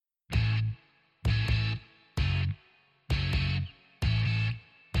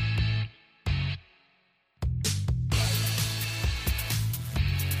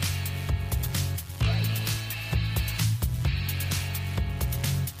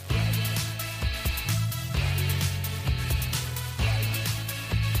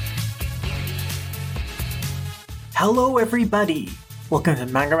Hello everybody! Welcome to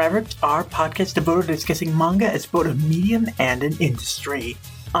Manga Mavericks, our podcast devoted to discussing manga as both a medium and an industry.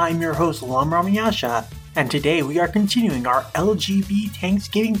 I'm your host, Lam Ramiyasha, and today we are continuing our LGB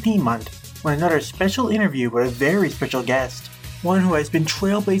Thanksgiving theme month with another special interview with a very special guest, one who has been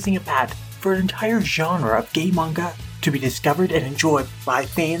trailblazing a path for an entire genre of gay manga to be discovered and enjoyed by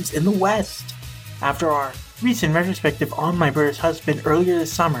fans in the West. After our recent retrospective on My Brother's Husband earlier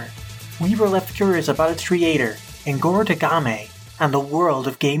this summer, we were left curious about its creator, Gengoro Tagame, and the world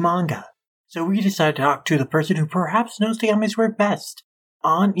of gay manga. So we decided to talk to the person who perhaps knows Tagame's work best,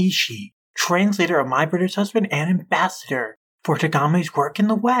 An Ishii, translator of My Brother's Husband and ambassador for Tagame's work in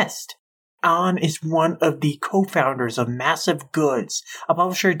the West. An is one of the co-founders of Massive Goods, a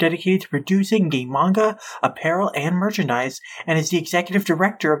publisher dedicated to producing gay manga, apparel, and merchandise, and is the executive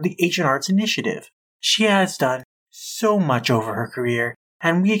director of the Asian Arts Initiative. She has done so much over her career,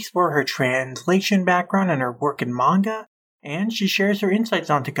 and we explore her translation background and her work in manga, and she shares her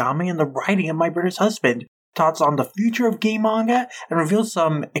insights on Tagame and the writing of My Brother's Husband, thoughts on the future of gay manga, and reveals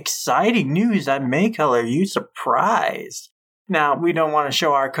some exciting news that may color you surprised. Now, we don't want to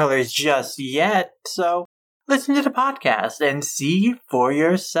show our colors just yet, so listen to the podcast and see for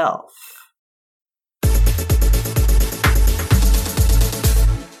yourself.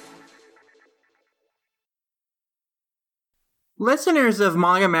 Listeners of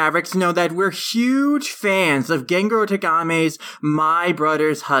Manga Mavericks know that we're huge fans of Gengoro Tagame's My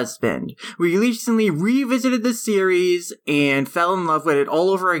Brother's Husband. We recently revisited the series and fell in love with it all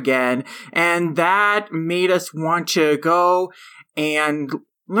over again, and that made us want to go and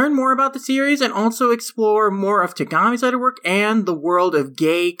learn more about the series and also explore more of Tagame's other work and the world of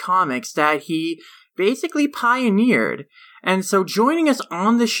gay comics that he basically pioneered. And so joining us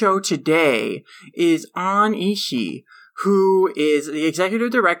on the show today is An Ishii, who is the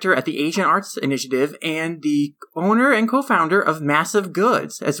executive director at the Asian Arts Initiative and the owner and co-founder of Massive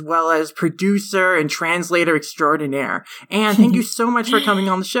Goods, as well as producer and translator extraordinaire. And thank you so much for coming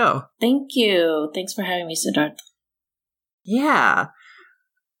on the show. Thank you. Thanks for having me, Siddharth. Yeah.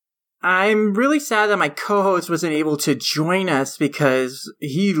 I'm really sad that my co-host wasn't able to join us because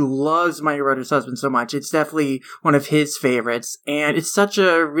he loves My Brother's Husband so much. It's definitely one of his favorites, and it's such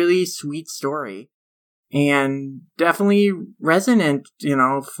a really sweet story. And definitely resonant,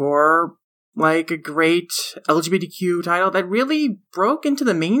 for like a great LGBTQ title that really broke into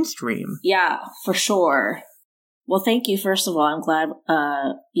the mainstream. Yeah, for sure. Well, thank you, first of all. I'm glad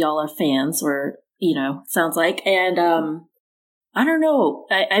y'all are fans, or, sounds like. And I don't know.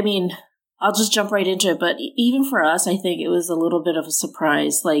 I mean, I'll just jump right into it. But even for us, I think it was a little bit of a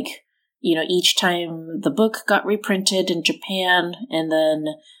surprise. Like, each time the book got reprinted in Japan, and then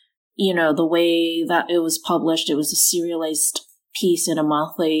the way that it was published, it was a serialized piece in a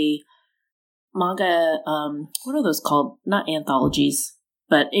monthly manga, what are those called? Not anthologies,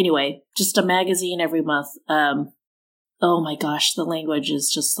 but anyway, just a magazine every month. Oh my gosh, the language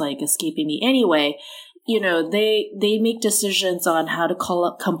is just like escaping me. Anyway, they make decisions on how to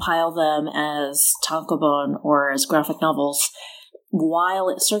compile them as tankobon or as graphic novels while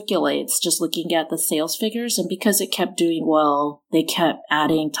it circulates, just looking at the sales figures. And because it kept doing well, they kept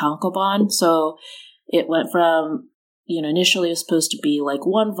adding tankobon. So it went from, initially it was supposed to be like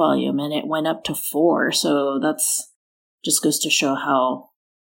 1 volume, and it went up to 4. So that's just goes to show how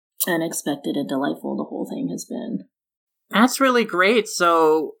unexpected and delightful the whole thing has been. That's really great.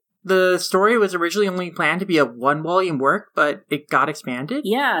 So the story was originally only planned to be a 1-volume work, but it got expanded?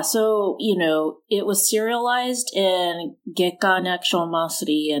 Yeah, so, it was serialized in Gekkan Actual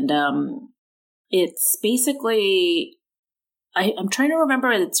Matsuri, and it's basically, I'm trying to remember,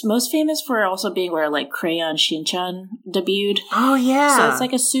 it's most famous for also being where, like, Crayon Shinchan debuted. Oh, yeah! So it's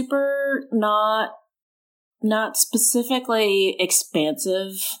like a super not specifically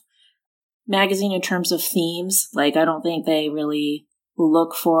expansive magazine in terms of themes. Like, I don't think they really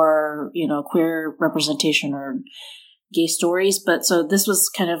look for, queer representation or gay stories. But so this was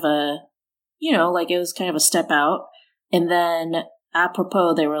kind of a, it was kind of a step out. And then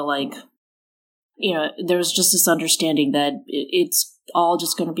apropos, they were like, there was just this understanding that it's all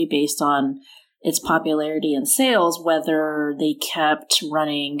just going to be based on its popularity and sales, whether they kept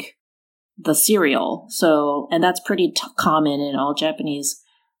running the serial. So, and that's pretty common in all Japanese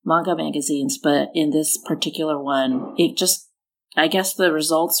manga magazines. But in this particular one, it just, I guess the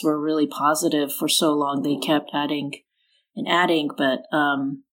results were really positive for so long. They kept adding and adding, but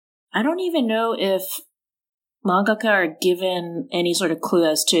I don't even know if mangaka are given any sort of clue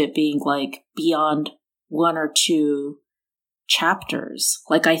as to it being like beyond 1 or 2 chapters.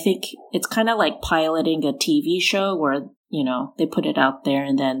 Like, I think it's kind of like piloting a TV show where, they put it out there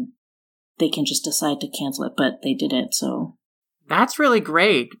and then they can just decide to cancel it, but they didn't, so. That's really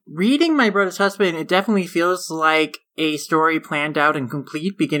great. Reading My Brother's Husband, it definitely feels like a story planned out and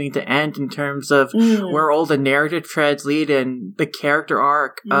complete beginning to end in terms of where all the narrative threads lead and the character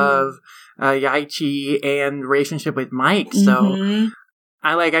arc of Yachi and relationship with Mike. So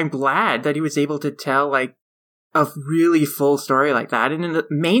I'm glad that he was able to tell like a really full story like that, and in a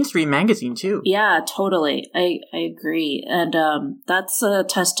mainstream magazine too. Yeah, totally. I agree. And that's a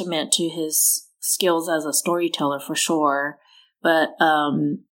testament to his skills as a storyteller for sure. But,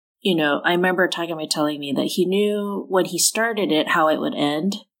 you know, I remember Takami telling me that he knew when he started it how it would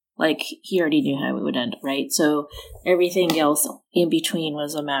end. Like, he already knew how it would end, right? So everything else in between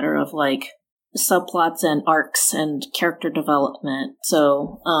was a matter of, like, subplots and arcs and character development.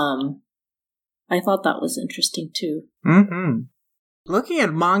 So, I thought that was interesting, too. Mm-hmm. Looking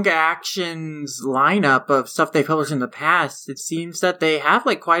at Manga Action's lineup of stuff they published in the past, it seems that they have,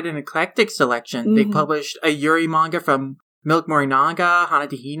 like, quite an eclectic selection. They published a Yuri manga from Milk Morinaga,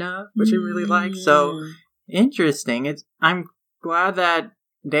 Hanade Hina, which I really like. So, interesting. I'm glad that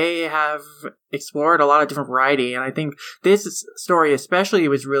they have explored a lot of different variety, and I think this story especially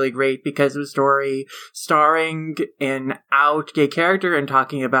was really great because it was a story starring an out gay character and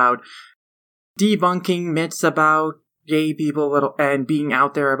talking about debunking myths about gay people and being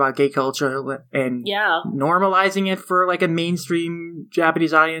out there about gay culture and normalizing it for like a mainstream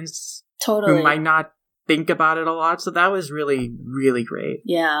Japanese audience who might not think about it a lot. So that was really, really great.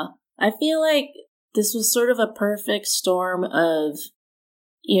 Yeah. I feel like this was sort of a perfect storm of,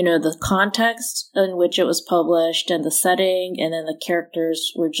 you know, the context in which it was published and the setting, and then the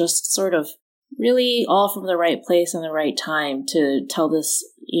characters were just sort of really all from the right place and the right time to tell this,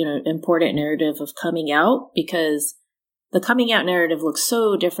 you know, important narrative of coming out, because the coming out narrative looks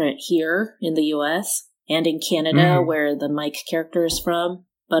so different here in the US and in Canada, where the Mike character is from.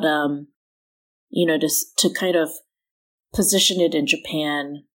 But, you know, just to kind of position it in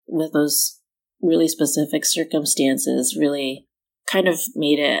Japan with those really specific circumstances really kind of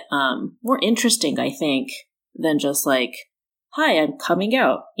made it more interesting, I think, than just like, hi, I'm coming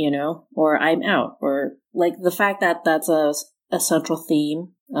out, you know, or I'm out, or like the fact that that's a central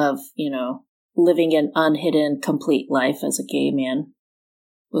theme of, you know, living an unhidden, complete life as a gay man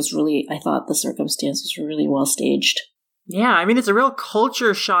was really, I thought the circumstances were really well staged. Yeah, I mean, it's a real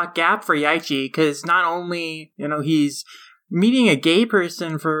culture shock gap for Yachi, because not only, you know, he's meeting a gay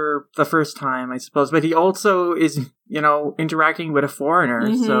person for the first time, I suppose, but he also is, you know, interacting with a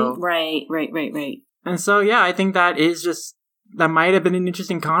foreigner. So Right. And so, yeah, I think that might have been an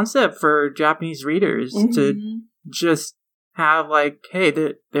interesting concept for Japanese readers to just have like,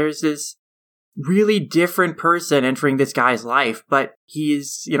 hey, there's this really different person entering this guy's life, but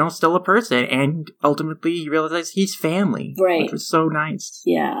he's, you know, still a person, and ultimately you realize he's family. Right. Which was so nice.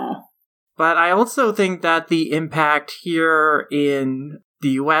 Yeah. But I also think that the impact here in the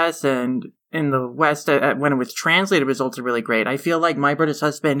US and in the West, when it was translated, was also really great. I feel like My Brother's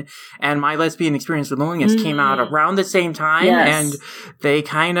Husband and My Lesbian Experience with Loneliness came out around the same time, and they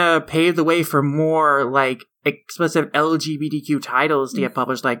kind of paved the way for more like explicit LGBTQ titles to get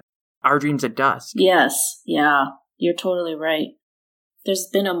published, like Our Dreams at Dusk. Yes, yeah, you're totally right. There's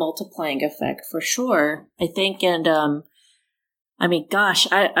been a multiplying effect for sure, I think, and I mean, gosh,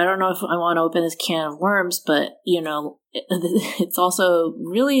 I don't know if I want to open this can of worms, but, you know, it's also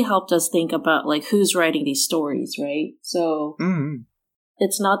really helped us think about, like, who's writing these stories, right? So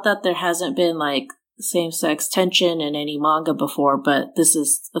it's not that there hasn't been, like, same-sex tension in any manga before, but this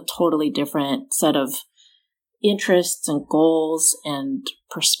is a totally different set of interests and goals and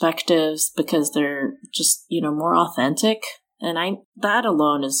perspectives because they're just, you know, more authentic. And that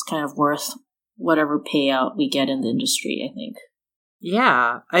alone is kind of worth whatever payout we get in the industry, I think.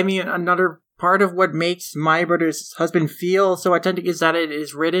 Yeah, I mean, another part of what makes My Brother's Husband feel so authentic is that it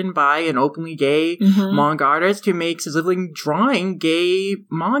is written by an openly gay manga artist who makes his living drawing gay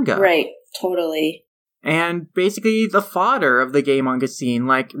manga. Right, totally. And basically the fodder of the gay manga scene,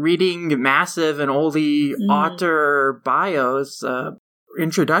 like reading Massive and all the author bios,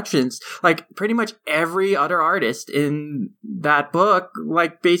 introductions, like pretty much every other artist in that book,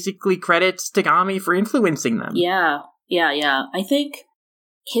 like basically credits Takami for influencing them. Yeah. I think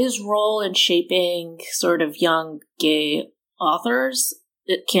his role in shaping sort of young gay authors,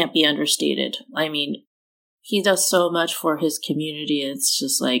 it can't be understated. I mean, he does so much for his community. It's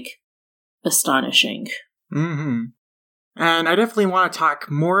just like astonishing. And I definitely want to talk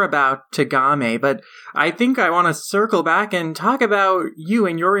more about Tagame, but I think I want to circle back and talk about you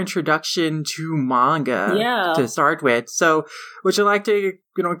and your introduction to manga to start with. So would you like to,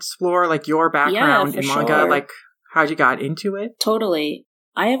 you know, explore like your background in manga, like how you got into it? Totally.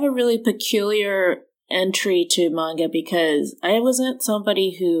 I have a really peculiar entry to manga because I wasn't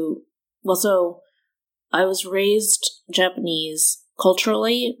somebody who, so I was raised Japanese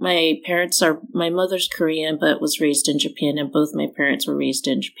culturally. My mother's Korean, but was raised in Japan, and both my parents were raised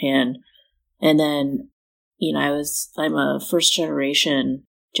in Japan. And then, I'm a first generation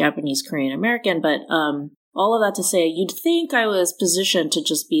Japanese Korean American, but all of that to say, you'd think I was positioned to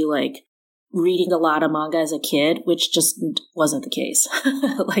just be like reading a lot of manga as a kid, which just wasn't the case.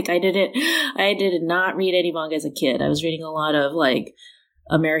 Like I did not read any manga as a kid. I was reading a lot of like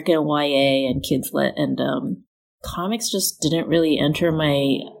American YA and kids lit, and comics just didn't really enter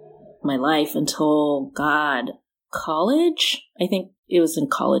my life until college. I think it was in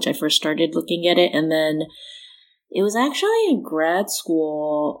college I first started looking at it, and then it was actually in grad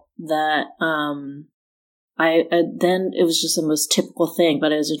school that then it was just the most typical thing,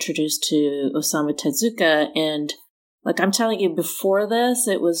 but I was introduced to Osamu Tezuka, and like I'm telling you, before this,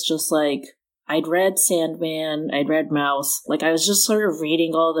 it was just like I'd read Sandman, I'd read Mouse, like I was just sort of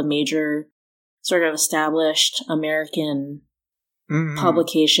reading all the major sort of established American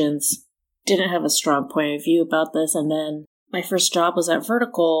publications. Didn't have a strong point of view about this, and then my first job was at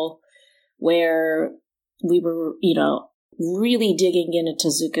Vertical, where we were, really digging into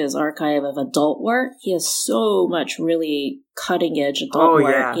Tezuka's archive of adult work. He has so much really cutting edge adult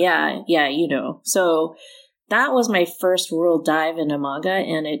work. Yeah, So that was my first real dive into manga,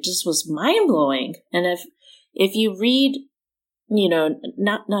 and it just was mind blowing. And if you read,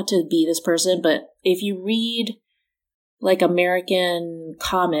 not to be this person, but if you read like American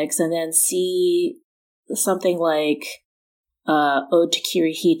comics and then see something like Ode to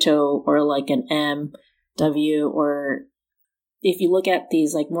Kirihito or like an M.W., or if you look at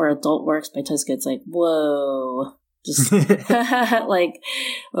these like more adult works by Tezuka, it's like, whoa, just like,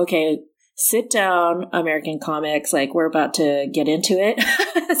 okay, sit down, American comics, like we're about to get into it.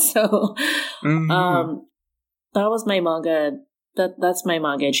 So that was my manga. That's my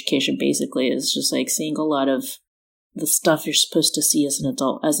manga education basically, is just like seeing a lot of the stuff you're supposed to see as an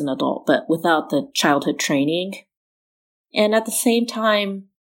adult, but without the childhood training. And at the same time,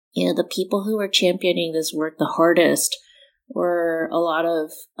 the people who were championing this work the hardest were a lot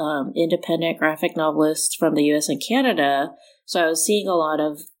of independent graphic novelists from the US and Canada. So I was seeing a lot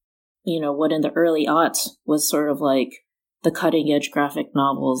of, what in the early aughts was sort of like the cutting edge graphic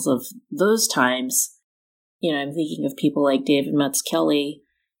novels of those times. I'm thinking of people like David Mazzucchelli,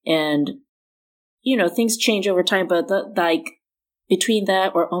 and, things change over time, but between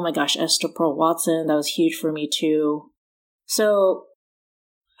that, or, oh my gosh, Esther Pearl Watson, that was huge for me too. So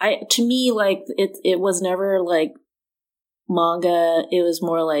to me, like, it was never like manga. It was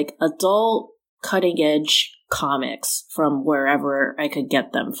more like adult cutting edge comics from wherever I could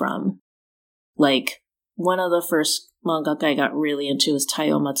get them from. Like, one of the first mangaka I got really into was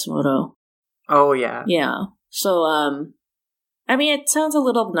Taiyo Matsumoto. Oh, yeah. Yeah. So, it sounds a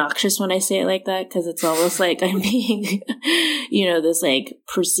little obnoxious when I say it like that, because it's almost like I'm being, this like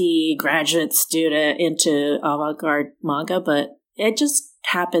prissy graduate student into avant-garde manga, but it just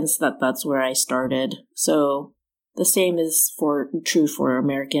happens that that's where I started. So the same is true for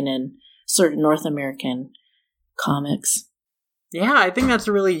American and certain North American comics. Yeah, I think that's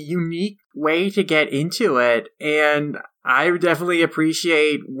a really unique way to get into it, and I definitely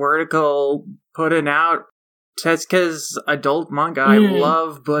appreciate Vertical putting out Tezuka's adult manga. I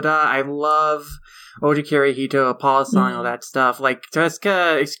love Buddha, I love Ode to Kirihito, Apollo-san, all that stuff. Like,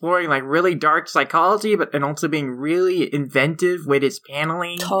 Tezuka exploring, like, really dark psychology, and also being really inventive with his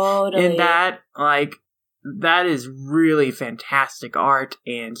paneling. Totally. In that, like, that is really fantastic art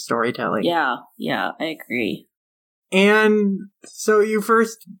and storytelling. Yeah, I agree. And so you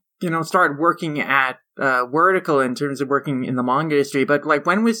first, started working at Vertical in terms of working in the manga industry, but like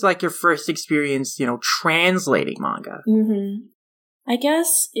when was like your first experience, translating manga? I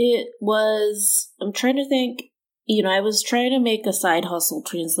guess it was, I'm trying to think, I was trying to make a side hustle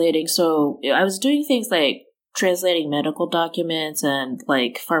translating, so I was doing things like translating medical documents and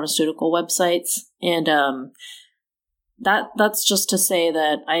like pharmaceutical websites, and that's just to say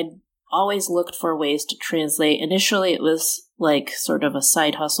that I'd always looked for ways to translate. Initially it was like sort of a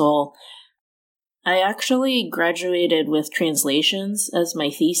side hustle. I actually graduated with translations as my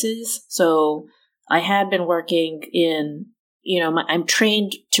thesis, so I had been working in, I'm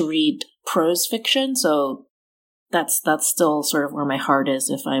trained to read prose fiction, so that's still sort of where my heart is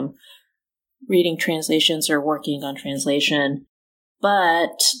if I'm reading translations or working on translation.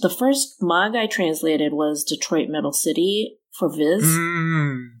 But the first manga I translated was Detroit Metal City for Viz.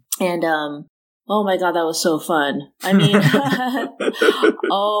 And, oh my god, that was so fun. I mean,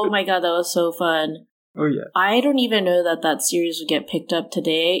 oh my god, that was so fun. Oh, yeah. I don't even know that that series would get picked up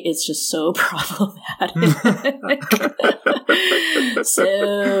today. It's just so problematic.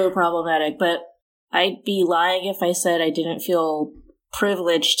 So problematic. But I'd be lying if I said I didn't feel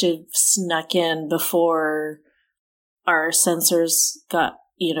privileged to snuck in before our censors got,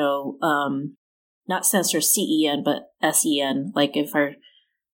 not censors CEN, but SEN. Like if our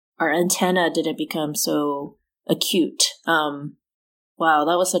antenna didn't become so acute. Wow,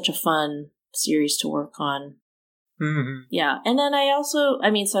 that was such a fun series to work on. Mm-hmm. Yeah. And then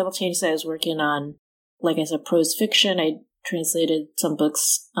simultaneously I was working on, like I said, prose fiction. I translated some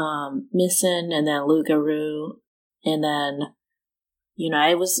books, Missin and then Loup-Garou. And then,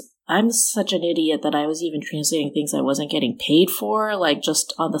 I'm such an idiot that I was even translating things I wasn't getting paid for, like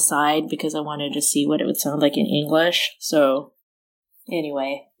just on the side because I wanted to see what it would sound like in English. So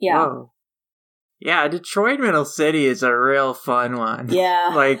anyway, yeah. Whoa. Yeah, Detroit Metal City is a real fun one.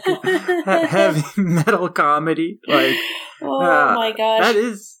 Yeah. Like, heavy metal comedy. Like, oh my gosh.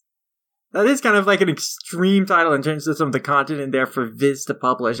 That is kind of like an extreme title in terms of some of the content in there for Viz to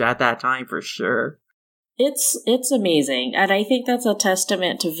publish at that time, for sure. It's amazing. And I think that's a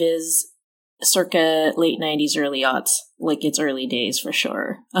testament to Viz circa late 90s, early aughts. Like, its early days, for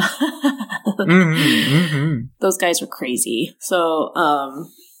sure. Those guys were crazy. So,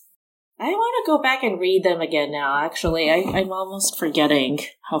 I want to go back and read them again now, actually. I'm almost forgetting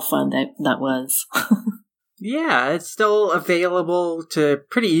how fun that was. Yeah, it's still available to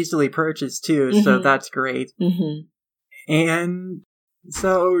pretty easily purchase, too, so that's great. Mm-hmm. And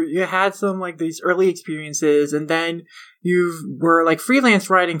so you had some, like, these early experiences, and then you were, like, freelance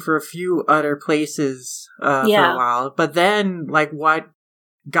writing for a few other places for a while. But then, like, what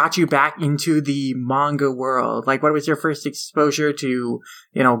got you back into the manga world? Like, what was your first exposure to,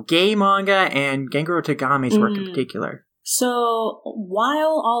 gay manga and Gengoro Tagame's work in particular? So,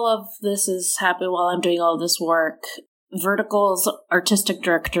 while all of this is happening, while I'm doing all this work, Vertical's artistic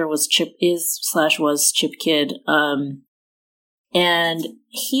director was Chip Kidd. And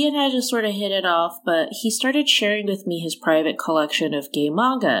he and I just sort of hit it off, but he started sharing with me his private collection of gay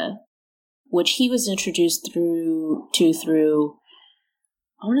manga, which he was introduced through,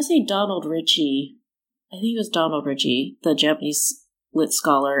 I want to say Donald Ritchie. I think it was Donald Ritchie, the Japanese lit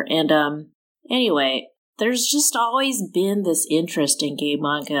scholar. And anyway, there's just always been this interest in gay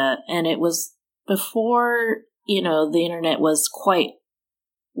manga, and it was before, the internet was quite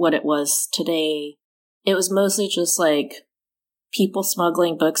what it was today. It was mostly just like people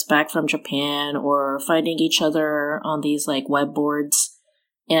smuggling books back from Japan or finding each other on these like web boards.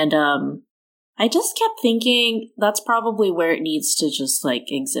 And I just kept thinking that's probably where it needs to just like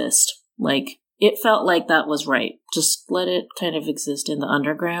exist. Like, it felt like that was right. Just let it kind of exist in the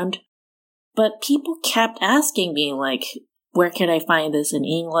underground. But people kept asking me, like, where can I find this in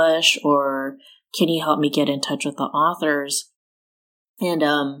English? Or can you help me get in touch with the authors? And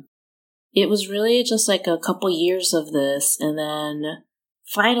it was really just like a couple years of this. And then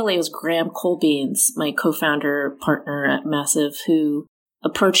finally it was Graham Colbeans, my co-founder partner at Massive, who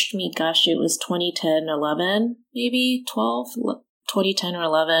approached me, gosh, it was 2010, 11, maybe 2010 or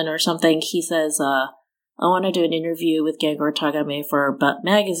 11 or something. He says, I want to do an interview with Gengoro Tagame for Butt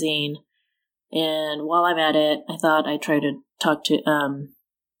Magazine. And while I'm at it, I thought I'd try to talk to,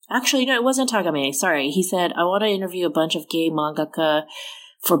 actually, no, it wasn't Tagame, sorry. He said, I want to interview a bunch of gay mangaka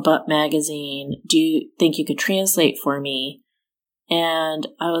for Butt Magazine. Do you think you could translate for me? And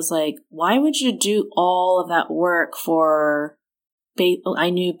I was like, why would you do all of that work for, I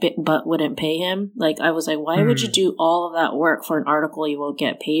knew Butt wouldn't pay him. Like, I was like, why would you do all of that work for an article you won't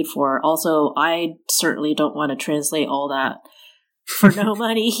get paid for? Also, I certainly don't want to translate all that for no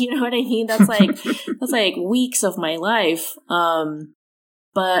money. You know what I mean? That's like weeks of my life.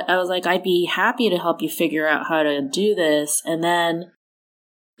 But I was like, I'd be happy to help you figure out how to do this. And then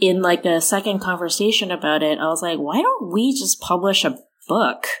in like a second conversation about it, I was like, why don't we just publish a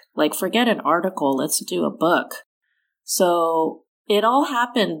book? Like, forget an article. Let's do a book. So it all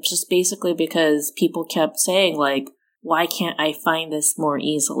happened just basically because people kept saying, like, why can't I find this more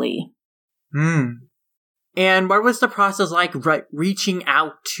easily? And what was the process like reaching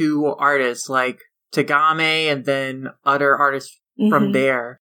out to artists like Tagame and then other artists from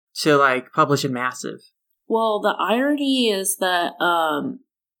there to like publish in Massive? Well, the irony is that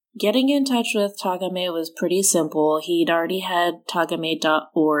getting in touch with Tagame was pretty simple. He'd already had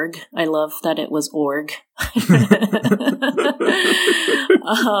Tagame.org. I love that it was org.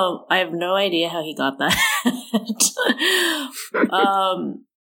 I have no idea how he got that.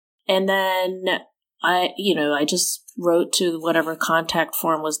 And then I just wrote to whatever contact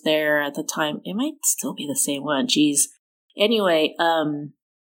form was there at the time. It might still be the same one. Geez. Anyway,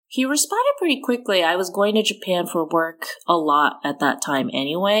 He responded pretty quickly. I was going to Japan for work a lot at that time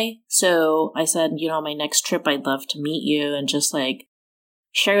anyway. So I said, my next trip, I'd love to meet you and just like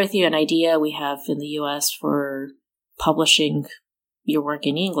share with you an idea we have in the US for publishing your work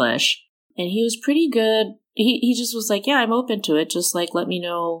in English. And he was pretty good. He just was like, yeah, I'm open to it. Just like, let me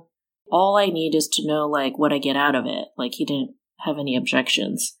know. All I need is to know like what I get out of it. Like he didn't have any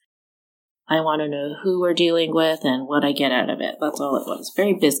objections. I want to know who we're dealing with and what I get out of it. That's all it was.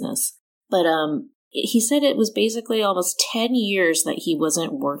 Very business. But he said it was basically almost 10 years that he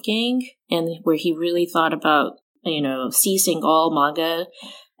wasn't working and where he really thought about, ceasing all manga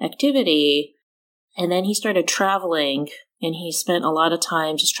activity. And then he started traveling and he spent a lot of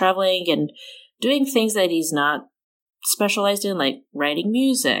time just traveling and doing things that he's not specialized in, like writing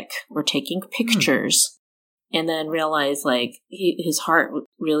music or taking pictures. And then realized like his heart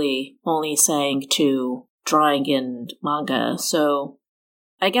really only sang to drawing and manga. So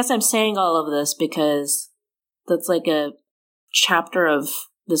I guess I'm saying all of this because that's like a chapter of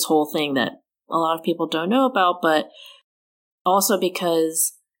this whole thing that a lot of people don't know about, but also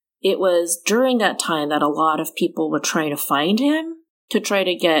because it was during that time that a lot of people were trying to find him to try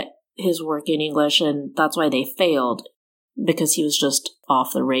to get his work in English, and that's why they failed, because he was just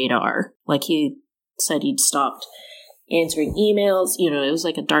off the radar. Like he said he'd stopped answering emails. It was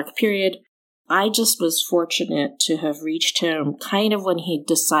like a dark period. I just was fortunate to have reached him kind of when he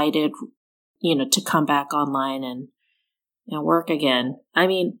decided, to come back online and work again. I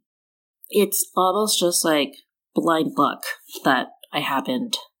mean, it's almost just like blind luck that I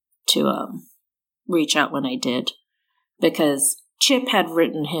happened to reach out when I did, because Chip had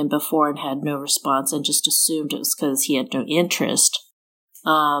written him before and had no response and just assumed it was because he had no interest.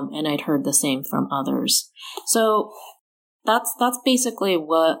 And I'd heard the same from others. So that's basically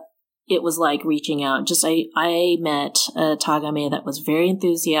what it was like reaching out. Just I met a Tagame that was very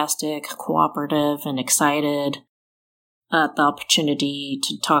enthusiastic, cooperative, and excited at the opportunity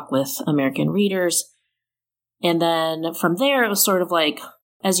to talk with American readers. And then from there, it was sort of like,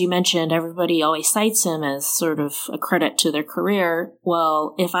 as you mentioned, everybody always cites him as sort of a credit to their career.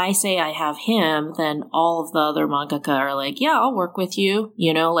 Well, if I say I have him, then all of the other mangaka are like, yeah, I'll work with you.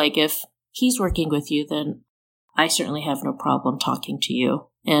 Like if he's working with you, then I certainly have no problem talking to you.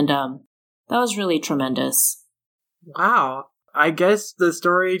 And that was really tremendous. Wow. I guess the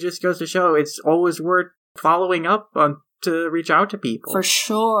story just goes to show it's always worth following up on to reach out to people. For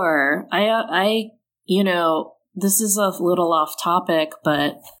sure. I this is a little off topic,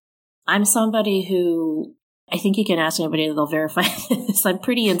 but I'm somebody who, I think you can ask anybody, they'll verify this. I'm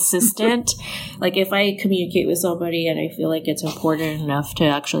pretty insistent. Like if I communicate with somebody and I feel like it's important enough to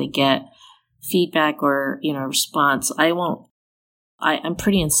actually get feedback or, response, I'm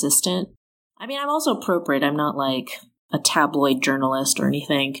pretty insistent. I mean, I'm also appropriate. I'm not like a tabloid journalist or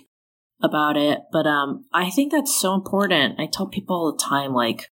anything about it, but I think that's so important. I tell people all the time,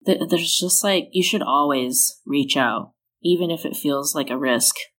 like, there's just like, you should always reach out, even if it feels like a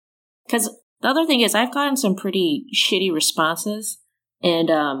risk. Because the other thing is, I've gotten some pretty shitty responses, and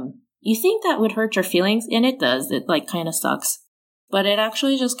you think that would hurt your feelings, and it does. It like kind of sucks, but it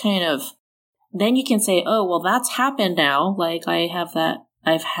actually just kind of, then you can say, oh, well, that's happened now. Like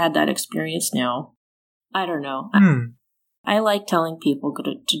I've had that experience now. I don't know. I like telling people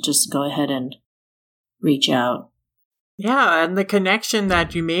to just go ahead and reach out. Yeah, and the connection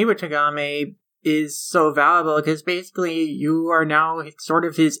that you made with Tagame is so valuable because basically you are now sort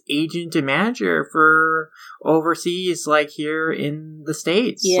of his agent and manager for overseas, like here in the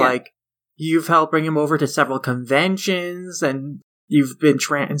States. Yeah. Like you've helped bring him over to several conventions and you've been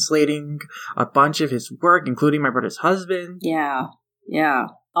translating a bunch of his work, including My Brother's Husband. Yeah.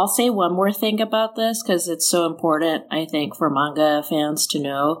 I'll say one more thing about this because it's so important, I think, for manga fans to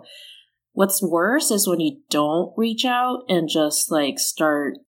know. What's worse is when you don't reach out and just like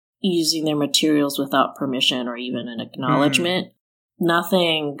start using their materials without permission or even an acknowledgement.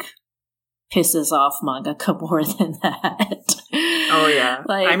 Nothing pisses off mangaka more than that. Oh, yeah.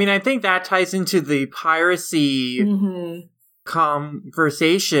 I mean, I think that ties into the piracy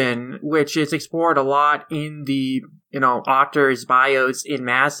conversation, which is explored a lot in the authors' bios in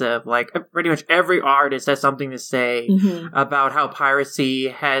Massive. Like pretty much every artist has something to say about how piracy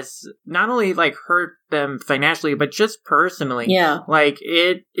has not only like hurt them financially, but just personally. Yeah. Like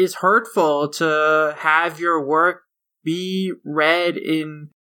it is hurtful to have your work be read in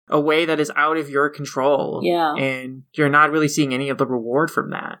a way that is out of your control. Yeah. And you're not really seeing any of the reward from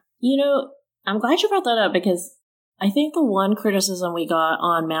that. I'm glad you brought that up because I think the one criticism we got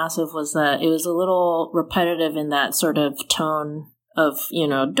on Massive was that it was a little repetitive in that sort of tone of,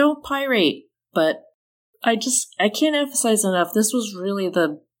 don't pirate. But I can't emphasize enough, this was really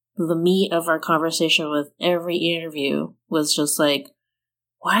the the meat of our conversation with every interview was just like,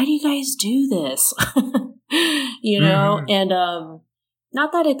 why do you guys do this? You know? And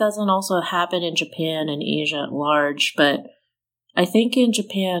not that it doesn't also happen in Japan and Asia at large, but I think in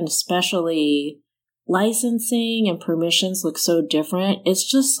Japan especially, licensing and permissions look so different. It's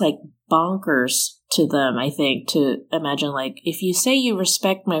just like bonkers to them, I think, to imagine, like, if you say you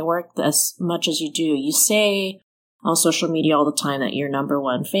respect my work as much as you do, you say on social media all the time that you're number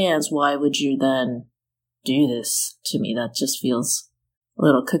one fans, why would you then do this to me? That just feels a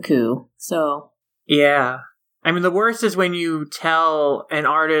little cuckoo. So yeah. I mean, the worst is when you tell an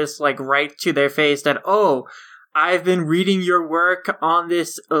artist, like, right to their face that, oh, I've been reading your work on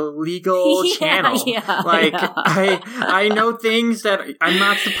this illegal channel. I know things that I'm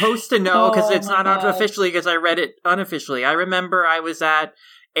not supposed to know because it's not out officially because I read it unofficially. I remember I was at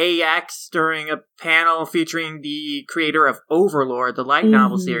AX during a panel featuring the creator of Overlord, the light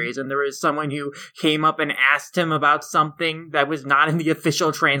novel series, and there was someone who came up and asked him about something that was not in the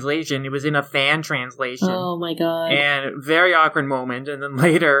official translation. It was in a fan translation. Oh my god. And very awkward moment. And then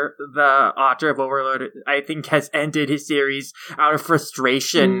later, the author of Overlord, I think, has ended his series out of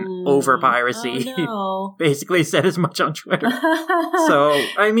frustration over piracy. Oh, no. He basically said as much on Twitter. So,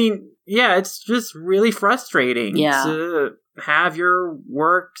 I mean, yeah, it's just really frustrating to have your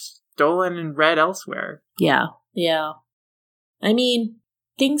work stolen and read elsewhere. Yeah. I mean,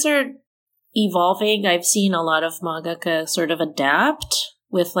 things are evolving. I've seen a lot of mangaka sort of adapt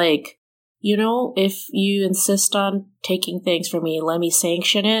with, like, you know, if you insist on taking things from me, let me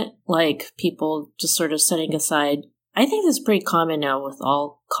sanction it. Like, people just sort of setting aside. I think it's pretty common now with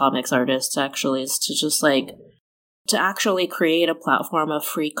all comics artists, actually, is to just, like, to actually create a platform of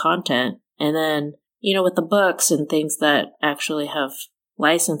free content. And then, you know, with the books and things that actually have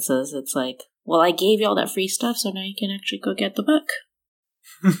licenses, it's like, well, I gave you all that free stuff, so now you can actually go get the book.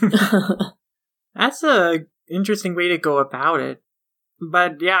 That's a interesting way to go about it.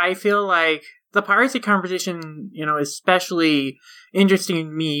 But yeah, I feel like the piracy conversation, you know, is especially interesting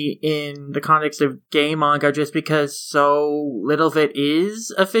to me in the context of gay manga just because so little of it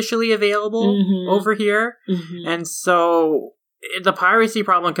is officially available over here. And so the piracy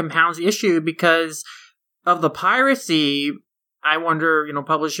problem compounds the issue because of the piracy. I wonder, you know,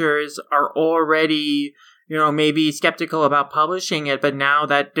 publishers are already, you know, maybe skeptical about publishing it, but now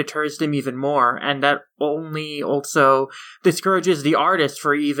that deters them even more. And that only also discourages the artist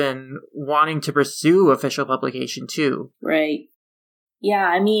for even wanting to pursue official publication too. Right. Yeah,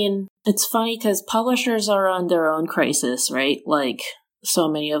 I mean, it's funny because publishers are on their own crisis, right? Like, so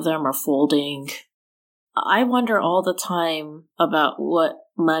many of them are folding. I wonder all the time about what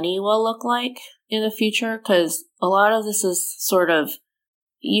money will look like in the future, because a lot of this is sort of,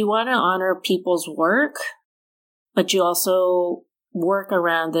 you want to honor people's work, but you also work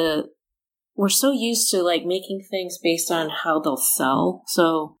around we're so used to, like, making things based on how they'll sell.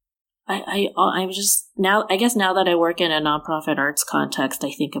 So I'm just, now, I guess now that I work in a nonprofit arts context,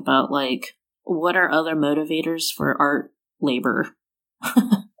 I think about, like, what are other motivators for art labor?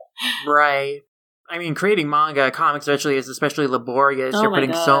 Right. I mean, creating manga, comics especially, is especially laborious. You're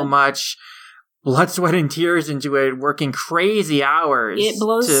putting so much blood, sweat, and tears into it, working crazy hours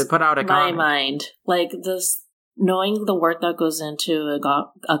to put out a comic. My mind. Like, this, knowing the work that goes into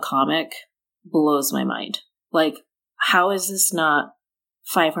a comic blows my mind. Like, how is this not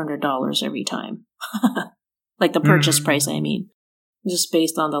 $500 every time? Like, the purchase price, I mean. Just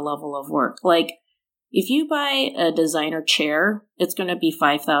based on the level of work. Like, if you buy a designer chair, it's going to be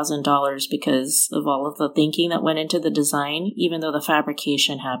 $5,000 because of all of the thinking that went into the design, even though the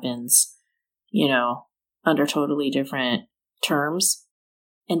fabrication happens, you know, under totally different terms.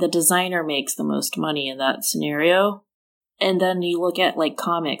 And the designer makes the most money in that scenario. And then you look at, like,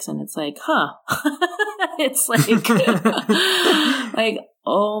 comics and it's like, huh. It's like, like,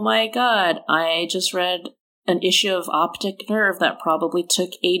 oh my god, I just read an issue of Optic Nerve that probably took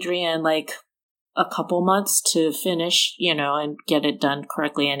Adrian, like, a couple months to finish, you know, and get it done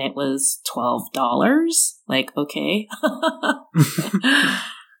correctly, and it was $12. Like, okay.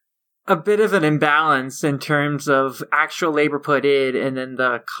 A bit of an imbalance in terms of actual labor put in and then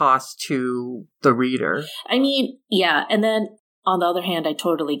the cost to the reader. I mean, yeah, and then on the other hand, I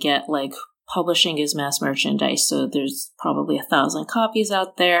totally get, like, publishing is mass merchandise, so there's probably 1,000 copies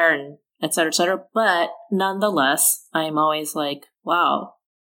out there, and et cetera, but nonetheless, I'm always like, wow,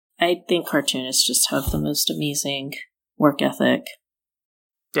 I think cartoonists just have the most amazing work ethic.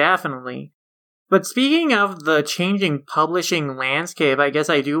 Definitely. But speaking of the changing publishing landscape, I guess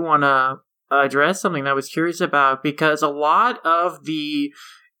I do want to address something that I was curious about, because a lot of the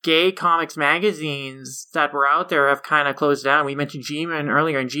gay comics magazines that were out there have kind of closed down. We mentioned G-Man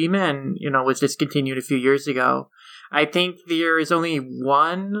earlier, and G-Man, was discontinued a few years ago. I think there is only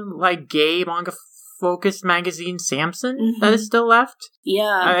one, gay manga-focused magazine, Samson, that is still left. Yeah.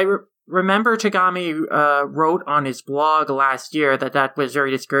 I remember Tagami wrote on his blog last year that was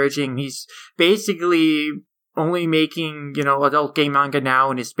very discouraging. He's basically only making, adult gay manga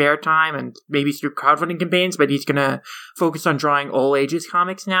now in his spare time and maybe through crowdfunding campaigns, but he's going to focus on drawing all ages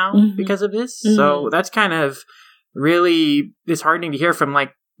comics now because of this. So that's kind of really disheartening to hear from,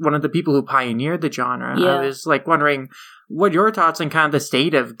 one of the people who pioneered the genre. Yeah. I was, wondering what your thoughts on kind of the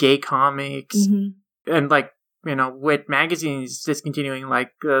state of gay comics and, with magazines discontinuing,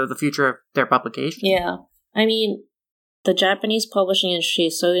 the future of their publication. Yeah. I mean, the Japanese publishing industry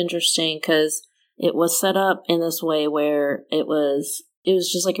is so interesting because it was set up in this way where it was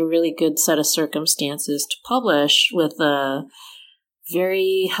just a really good set of circumstances to publish with a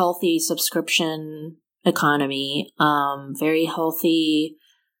very healthy subscription economy, very healthy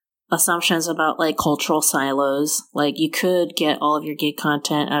assumptions about cultural silos. You could get all of your gay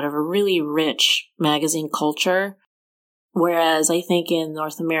content out of a really rich magazine culture. Whereas I think in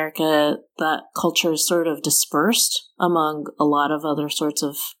North America, that culture is sort of dispersed among a lot of other sorts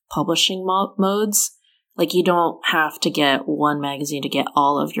of publishing modes. You don't have to get one magazine to get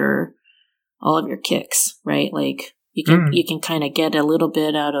all of your kicks, right? You can kind of get a little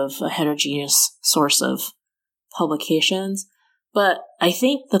bit out of a heterogeneous source of publications. But I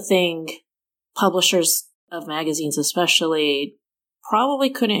think the thing publishers of magazines especially probably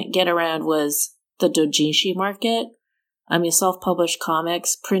couldn't get around was the doujinshi market. I mean, self-published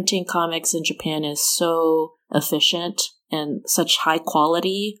comics, printing comics in Japan is so efficient and such high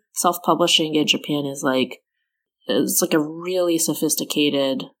quality. Self-publishing in Japan is it's a really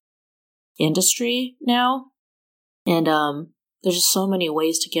sophisticated industry now. And there's just so many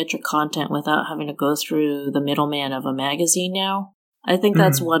ways to get your content without having to go through the middleman of a magazine now. I think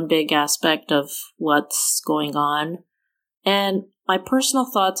that's one big aspect of what's going on. And my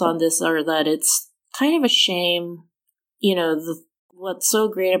personal thoughts on this are that it's kind of a shame. What's so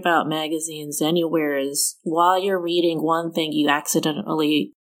great about magazines anywhere is while you're reading one thing, you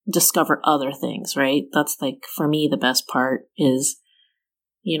accidentally discover other things, right? That's for me, the best part is,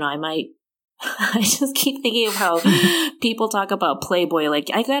 I just keep thinking of how people talk about Playboy,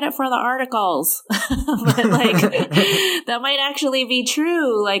 I got it for the articles, but that might actually be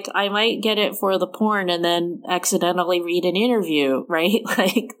true. I might get it for the porn and then accidentally read an interview, right?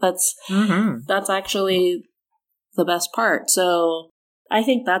 That's actually the best part. So I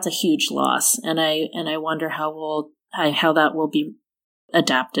think that's a huge loss, and I wonder how that will be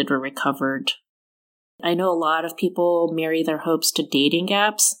adapted or recovered. I know a lot of people marry their hopes to dating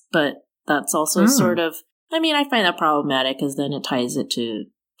apps, but that's also sort of, I find that problematic because then it ties it to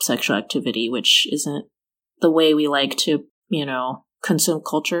sexual activity, which isn't the way we like to, consume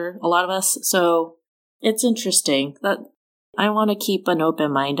culture, a lot of us. So it's interesting that I want to keep an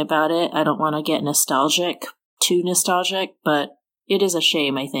open mind about it. I don't want to get too nostalgic, but it is a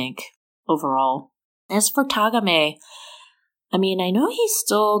shame, I think, overall. As for Tagame, I know he's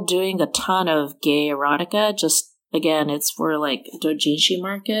still doing a ton of gay erotica, just, again, it's for, doujinshi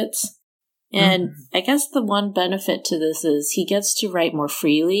markets. And I guess the one benefit to this is he gets to write more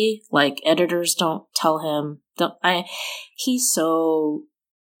freely. Editors don't tell him, he's so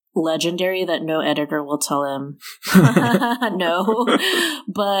legendary that no editor will tell him no.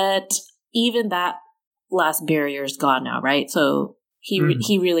 But even that last barrier is gone now, right? So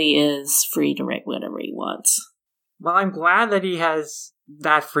he really is free to write whatever he wants. Well, I'm glad that he has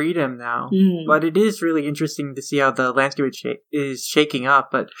that freedom now, but it is really interesting to see how the landscape is shaking up.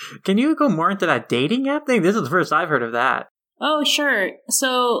 But can you go more into that dating app thing? This is the first I've heard of that. Oh, sure.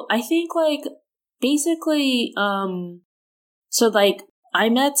 So I think basically, I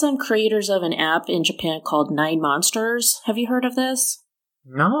met some creators of an app in Japan called Nine Monsters. Have you heard of this?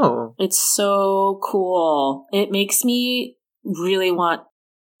 No. It's so cool. It makes me really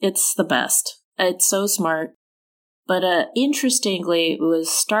it's the best. It's so smart. But interestingly, it was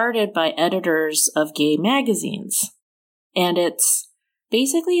started by editors of gay magazines. And it's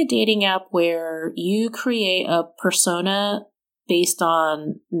basically a dating app where you create a persona based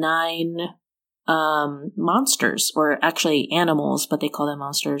on 9 monsters, or actually animals, but they call them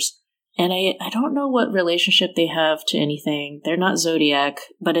monsters. And I don't know what relationship they have to anything. They're not zodiac,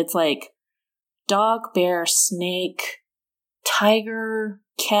 but it's dog, bear, snake, tiger,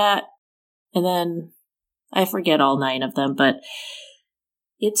 cat, and then I forget all 9 of them, but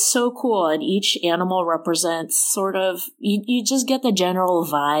it's so cool. And each animal represents sort of, you just get the general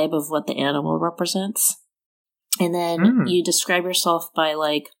vibe of what the animal represents. And then you describe yourself by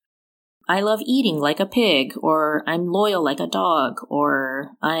like, I love eating like a pig, or I'm loyal like a dog,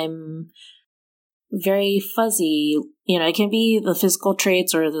 or I'm very fuzzy. You know, it can be the physical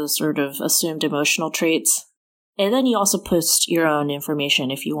traits or the sort of assumed emotional traits. And then you also post your own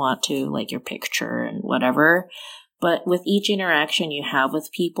information if you want to, like your picture and whatever. But with each interaction you have with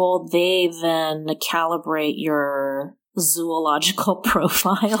people, they then calibrate your zoological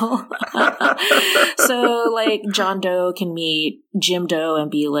profile. So like John Doe can meet Jim Doe and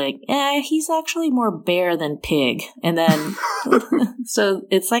be like, he's actually more bear than pig. And then so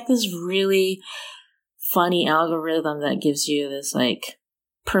it's like this really funny algorithm that gives you this like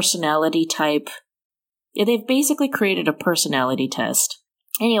personality type. They've basically created a personality test.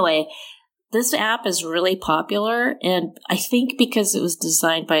 Anyway, this app is really popular, and I think because it was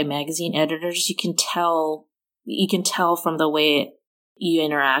designed by magazine editors, you can tell from the way you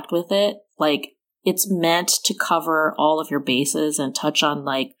interact with it, like it's meant to cover all of your bases and touch on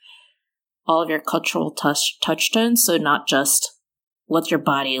like all of your cultural touchstones. So not just what's your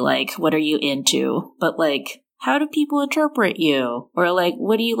body like, what are you into, but like how do people interpret you, or like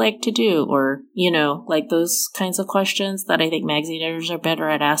what do you like to do, or you know, like those kinds of questions that I think magazine editors are better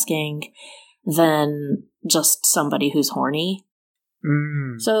at asking than just somebody who's horny.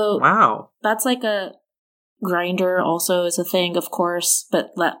 So wow, that's like a Grindr also is a thing, of course,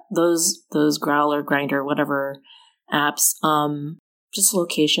 but those Growler, Grindr, whatever apps, just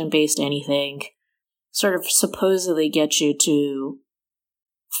location-based anything, sort of supposedly get you to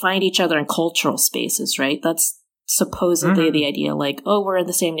find each other in cultural spaces, right? That's supposedly the idea, like, oh, we're in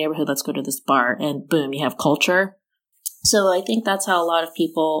the same neighborhood, let's go to this bar, and boom, you have culture. So I think that's how a lot of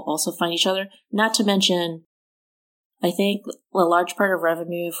people also find each other. Not to mention, I think a large part of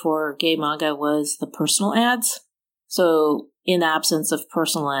revenue for gay manga was the personal ads. So in the absence of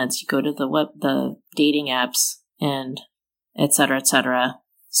personal ads, you go to the dating apps and et cetera, et cetera.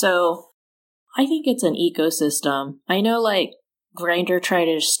 So I think it's an ecosystem. I know like Grindr tried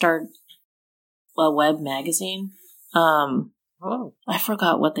to start a web magazine. I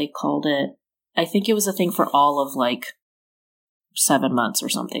forgot what they called it. I think it was a thing for all of like 7 months or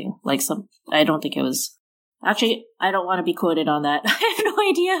something. I don't think it was. Actually, I don't want to be quoted on that. I have no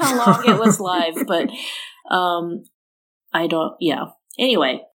idea how long it was live, but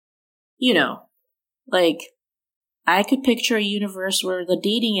Anyway, you know, like I could picture a universe where the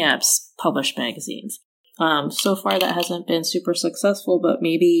dating apps publish magazines. So far that hasn't been super successful, but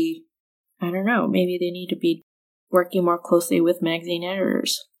maybe, I don't know, maybe they need to be working more closely with magazine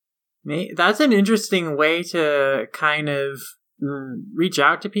editors. That's an interesting way to kind of reach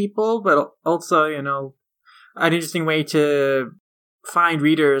out to people, but also, you know, an interesting way to find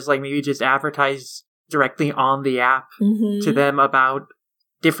readers, like maybe just advertise directly on the app to them about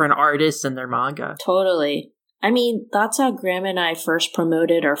different artists and their manga. Totally. I mean, that's how Graham and I first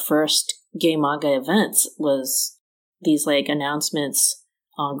promoted our first gay manga events, was these like announcements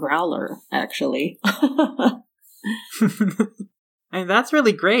on Growler, actually. And that's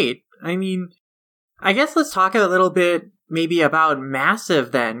really great. I mean, I guess let's talk a little bit maybe about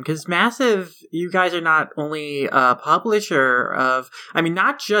Massive then, because Massive, you guys are not only a publisher of, I mean,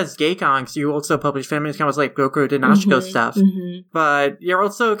 not just Gaykongs, you also publish feminist comics like Goku to Nachiko stuff, but you're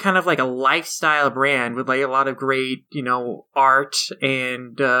also kind of like a lifestyle brand with like a lot of great, you know, art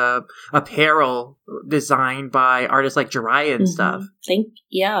and apparel designed by artists like Jiraiya and stuff.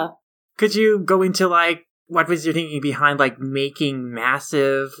 Yeah. Could you go into like, what was your thinking behind like making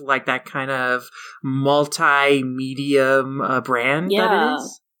Massive like that kind of multi-medium brand that it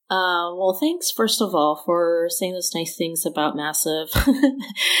is? Well, thanks first of all for saying those nice things about Massive.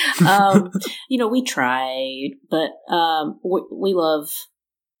 You know, we tried, but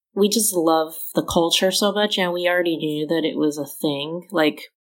we just love the culture so much, and we already knew that it was a thing. Like,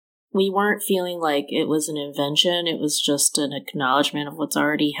 we weren't feeling like it was an invention, it was just an acknowledgement of what's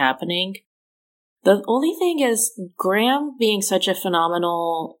already happening. The only thing is, Graham, being such a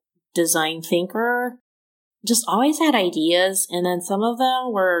phenomenal design thinker, just always had ideas, and then some of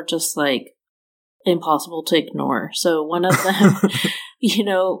them were just, like, impossible to ignore. So one of them, you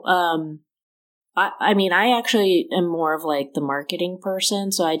know, I mean, I actually am more of, like, the marketing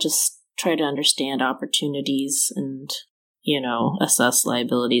person, so I just try to understand opportunities and, you know, assess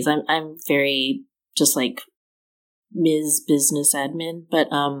liabilities. I'm very, just, like, Ms. Business Admin, but,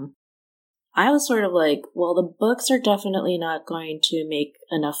 I was sort of like, well, the books are definitely not going to make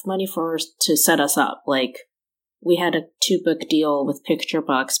enough money for us to set us up. Like, we had a 2-book deal with Picture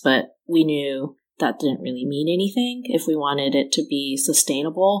Box, but we knew that didn't really mean anything if we wanted it to be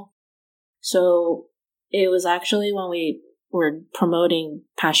sustainable. So it was actually when we were promoting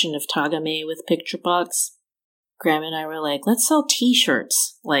Passion of Tagame with Picture Box, Graham and I were like, let's sell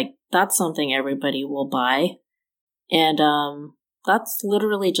t-shirts. Like, that's something everybody will buy. And that's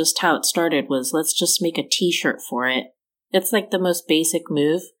literally just how it started, was let's just make a t-shirt for it. It's like the most basic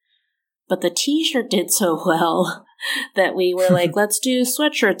move. But the t-shirt did so well that we were like, let's do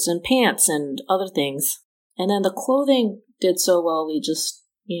sweatshirts and pants and other things. And then the clothing did so well, we just,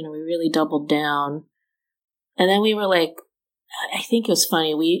 we really doubled down. And then we were like, I think it was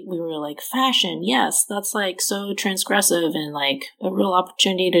funny. We were like, fashion, yes, that's like so transgressive and like a real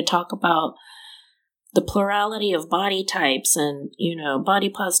opportunity to talk about the plurality of body types and, body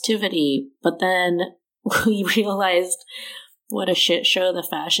positivity. But then we realized what a shit show the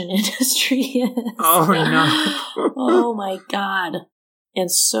fashion industry is. Oh, no. Oh, my God.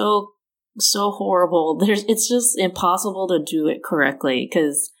 And so horrible. It's just impossible to do it correctly,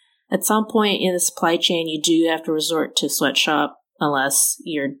 because at some point in the supply chain, you do have to resort to sweatshop unless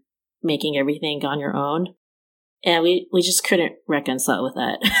you're making everything on your own. And we just couldn't reconcile with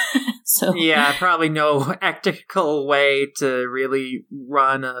that. So yeah, probably no ethical way to really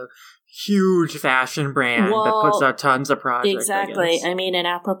run a huge fashion brand that puts out tons of projects. Exactly. I mean, and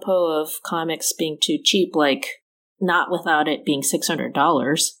apropos of comics being too cheap, like, not without it being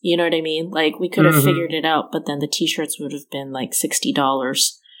 $600. You know what I mean? Like, we could have figured it out, but then the t-shirts would have been like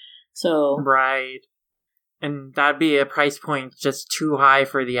 $60. So right. And that'd be a price point just too high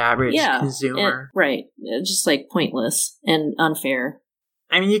for the average consumer. Right. Just like pointless and unfair.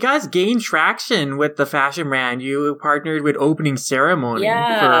 I mean, you guys gained traction with the fashion brand. You partnered with Opening Ceremony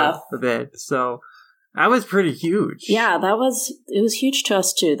for a bit. So that was pretty huge. Yeah, it was huge to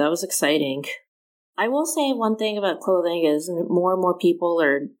us too. That was exciting. I will say one thing about clothing is more and more people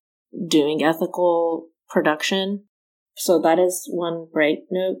are doing ethical production. So that is one bright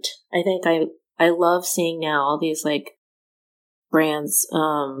note. I think I love seeing now all these like brands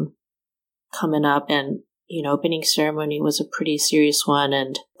coming up, and Opening Ceremony was a pretty serious one,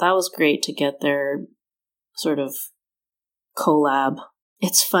 and that was great to get their sort of collab.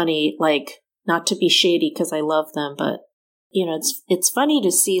 It's funny, like, not to be shady because I love them, but it's funny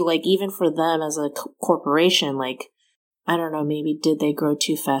to see, like, even for them as a corporation, like, I don't know, maybe did they grow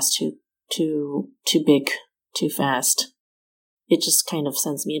too fast, too big, too fast? It just kind of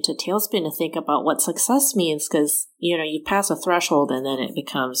sends me into tailspin to think about what success means, because, you pass a threshold and then it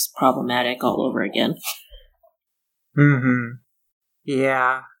becomes problematic all over again.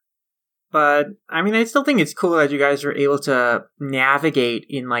 Yeah. But, I mean, I still think it's cool that you guys are able to navigate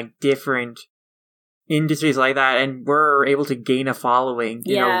in, like, different industries like that, and we're able to gain a following,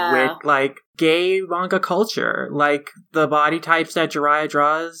 you know, with, like, gay manga culture, like, the body types that Jiraiya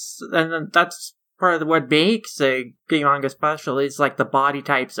draws, and that's part of what makes a gay manga special, is, like, the body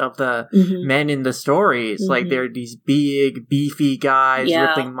types of the men in the stories. Like, they're these big, beefy guys,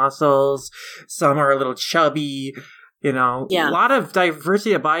 rippling muscles, some are a little chubby, a lot of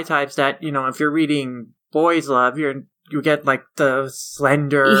diversity of body types that, if you're reading Boys Love, you get, like, the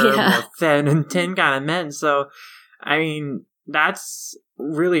slender, more thin and thin kind of men. So, I mean, that's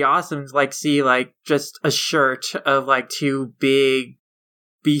really awesome to, like, see, like, just a shirt of, like, two big,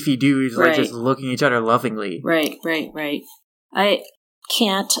 beefy dudes, like, just looking at each other lovingly. Right. I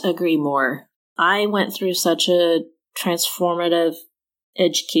can't agree more. I went through such a transformative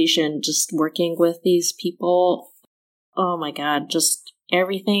education just working with these people. Oh my God, just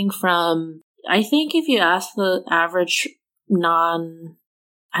everything from... I think if you ask the average I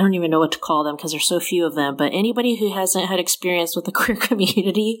don't even know what to call them because there's so few of them, but anybody who hasn't had experience with the queer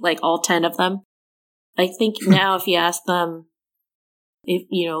community, like all 10 of them, I think now if you ask them, if,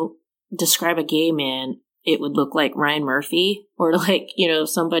 describe a gay man, it would look like Ryan Murphy, or like,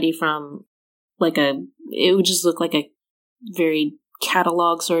 somebody from it would just look like a very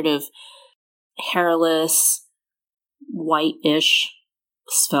catalog sort of hairless, white-ish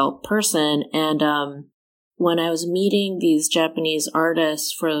svelte person. And when I was meeting these Japanese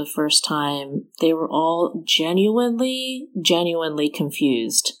artists for the first time, they were all genuinely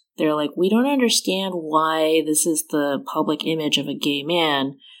confused. They're like, we don't understand why this is the public image of a gay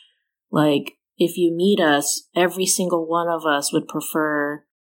man. Like, if you meet us, every single one of us would prefer,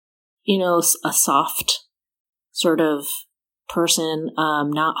 a soft sort of person,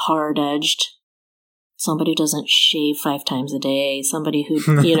 not hard-edged. Somebody who doesn't shave 5 times a day, somebody who,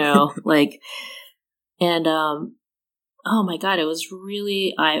 and, oh my God, it was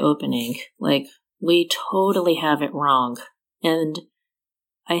really eye-opening. Like, we totally have it wrong. And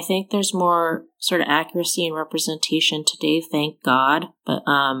I think there's more sort of accuracy and representation today, thank God, but,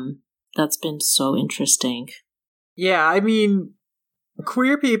 that's been so interesting. Yeah, I mean,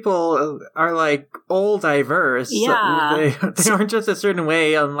 queer people are like all diverse. Yeah. They aren't just a certain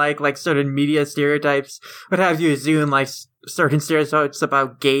way, unlike like certain media stereotypes would have you assume like certain stereotypes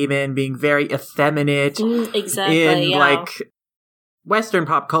about gay men being very effeminate. Exactly. In like Western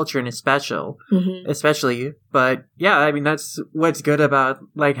pop culture in especially. But yeah, I mean, that's what's good about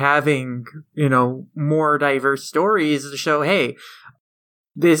like having, more diverse stories to show, hey,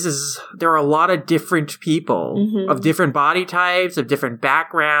 there are a lot of different people of different body types, of different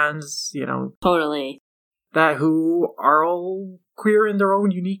backgrounds, Totally. that who are all queer in their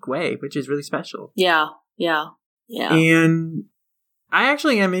own unique way, which is really special. Yeah. And I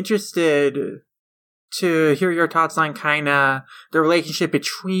actually am interested to hear your thoughts on kind of the relationship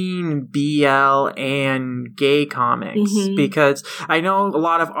between BL and gay comics, because I know a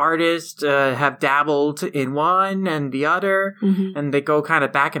lot of artists have dabbled in one and the other, and they go kind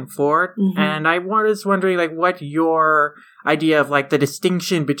of back and forth. And I was wondering, like, what your idea of like the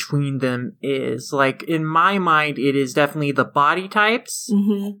distinction between them is. Like, in my mind, it is definitely the body types,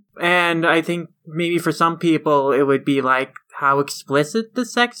 and I think maybe for some people it would be like how explicit the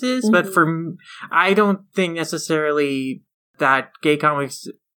sex is, but I don't think necessarily that gay comics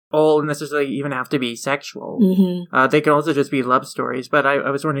all necessarily even have to be sexual. They can also just be love stories, but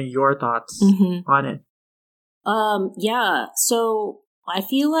I was wondering your thoughts on it. Yeah, so I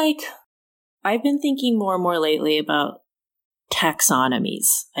feel like I've been thinking more and more lately about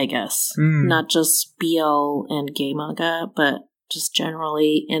taxonomies, I guess. Not just BL and gay manga, but just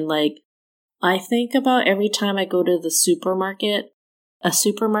generally. And like, I think about every time I go to the supermarket, a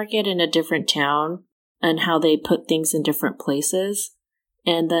supermarket in a different town, and how they put things in different places.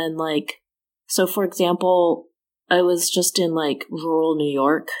 And then like, so for example, I was just in like rural New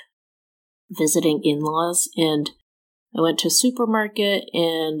York visiting in-laws, and I went to a supermarket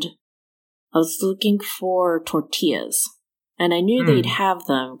and I was looking for tortillas. And I knew they'd have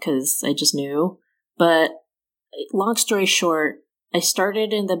them because I just knew. But long story short, I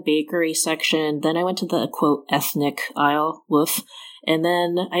started in the bakery section, then I went to the, quote, ethnic aisle, woof, and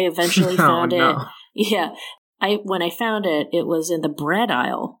then I eventually found it. Yeah. When I found it, it was in the bread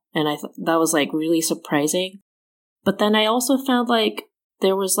aisle, and I thought that was, like, really surprising. But then I also found, like,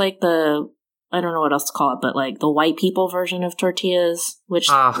 there was, like, I don't know what else to call it, but, like, the white people version of tortillas, which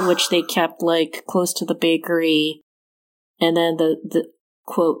they kept, like, close to the bakery, and then the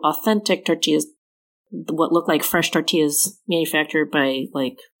quote, authentic tortillas, what looked like fresh tortillas manufactured by,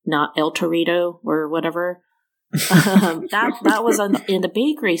 like, not El Torito or whatever. That was in the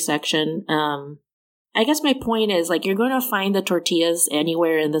bakery section. I guess my point is, like, you're going to find the tortillas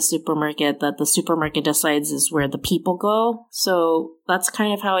anywhere in the supermarket that the supermarket decides is where the people go. So that's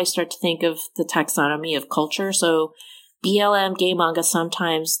kind of how I start to think of the taxonomy of culture. So BLM, gay manga,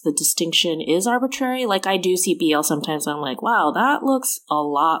 sometimes the distinction is arbitrary. Like, I do see BL sometimes, I'm like, wow, that looks a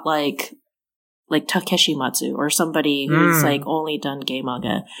lot like Takeshi Matsu or somebody who's like only done gay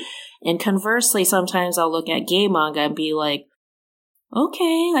manga. And conversely, sometimes I'll look at gay manga and be like,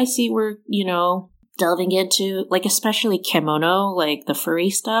 okay, I see we're, delving into, like, especially kimono, like the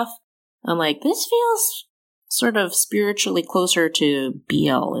furry stuff. I'm like, this feels sort of spiritually closer to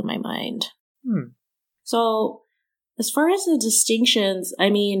BL in my mind. So as far as the distinctions,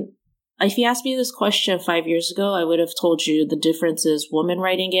 I mean, if you asked me this question 5 years ago, I would have told you the difference is women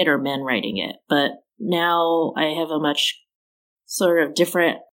writing it or men writing it. But now I have a much sort of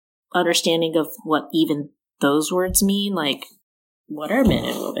different understanding of what even those words mean. Like, what are men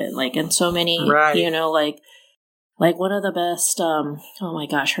and women? Like, and so many, like one of the best, oh my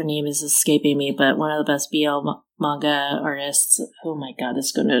gosh, her name is escaping me, but one of the best BL manga artists, oh my god,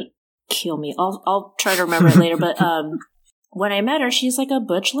 it's going to kill me. I'll try to remember it later, but when I met her, she's like a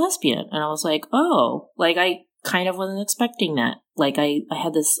butch lesbian. And I was like, oh, like I kind of wasn't expecting that. Like I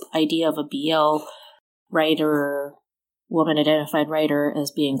had this idea of a BL writer, woman identified writer,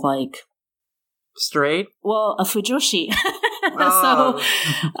 as being like straight? Well, a fujoshi. So,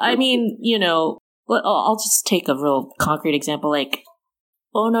 I mean, I'll just take a real concrete example. Like,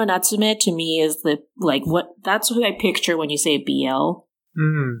 Ono Natsume to me is that's who I picture when you say BL.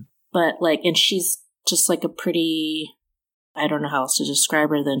 But like, and she's just like a pretty, I don't know how else to describe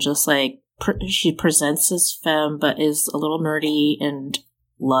her than just like, she presents as femme, but is a little nerdy and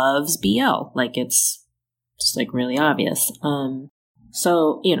loves BL. Like, it's just like really obvious.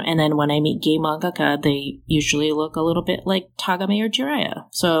 So, and then when I meet gay mangaka, they usually look a little bit like Tagame or Jiraiya.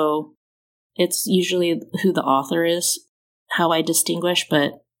 So it's usually who the author is, how I distinguish.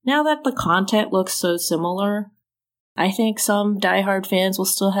 But now that the content looks so similar, I think some diehard fans will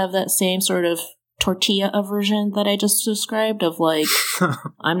still have that same sort of tortilla aversion that I just described of like,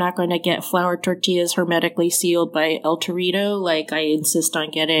 I'm not going to get flour tortillas hermetically sealed by El Torito. Like, I insist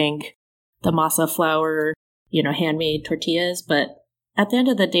on getting the masa flour, handmade tortillas. But at the end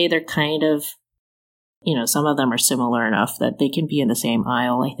of the day, they're kind of, some of them are similar enough that they can be in the same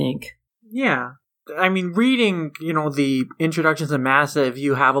aisle, I think. Yeah. I mean, reading, the introductions to Massive,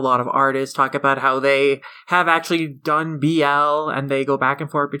 you have a lot of artists talk about how they have actually done BL and they go back and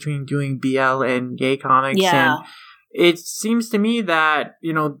forth between doing BL and gay comics. Yeah. And it seems to me that,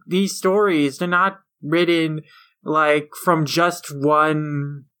 these stories, they're not written like from just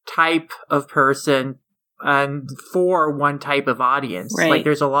one type of person and for one type of audience. Right. Like,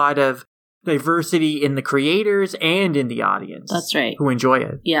 there's a lot of diversity in the creators and in the audience. That's right. Who enjoy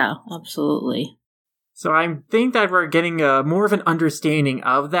it. Yeah, absolutely. So I think that we're getting more of an understanding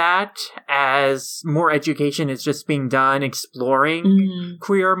of that as more education is just being done exploring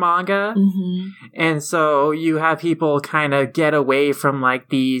queer manga. Mm-hmm. And so you have people kind of get away from like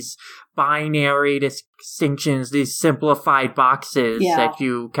these binary distinctions, these simplified boxes that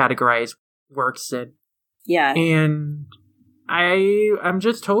you categorize works in. Yeah. And I'm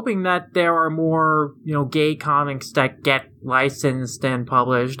just hoping that there are more, gay comics that get licensed and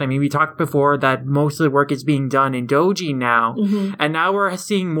published. I mean, we talked before that most of the work is being done in doujin now. Mm-hmm. And now we're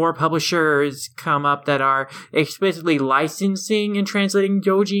seeing more publishers come up that are explicitly licensing and translating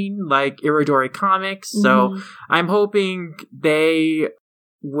doujin, like Iridori Comics. Mm-hmm. So I'm hoping they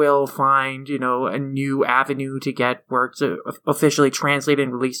will find, a new avenue to get works officially translated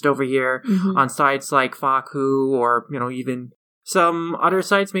and released over here on sites like Faku or, even some other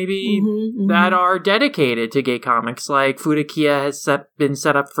sites maybe that are dedicated to gay comics, like Fudakiya has been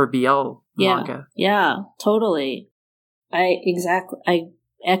set up for BL manga. Yeah, totally. I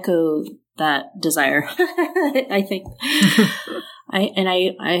echo that desire. I think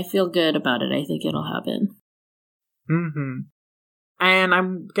I feel good about it. I think it'll happen. Mm-hmm. And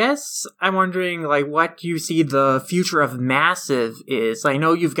I'm wondering, like, what you see the future of Massive is. I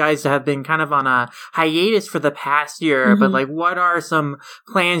know you guys have been kind of on a hiatus for the past year, but, like, what are some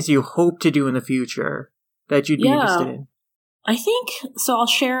plans you hope to do in the future that you'd be interested in? I think, so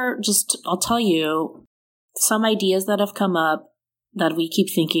I'll tell you some ideas that have come up that we keep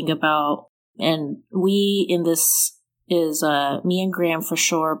thinking about. And we in this is me and Graham for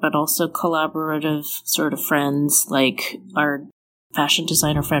sure, but also collaborative sort of friends, like our fashion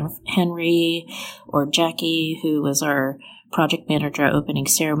designer friend Henry or Jackie, who was our project manager at opening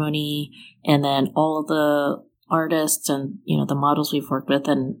ceremony, and then all of the artists and, the models we've worked with.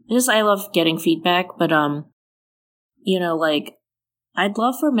 And I love getting feedback, but, like, I'd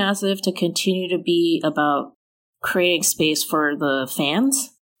love for Massive to continue to be about creating space for the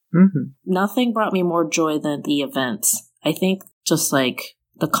fans. Mm-hmm. Nothing brought me more joy than the events. I think just like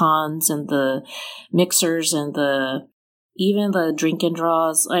the cons and the mixers and even the drink and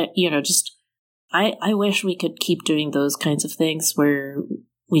draws, I wish we could keep doing those kinds of things where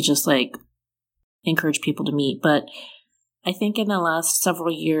we just like encourage people to meet. But I think in the last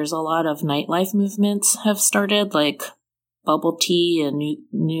several years, a lot of nightlife movements have started, like bubble tea and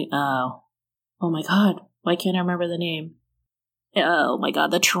oh my God, why can't I remember the name? Oh my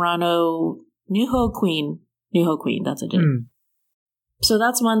God, the Toronto Nuho Queen, that's it. So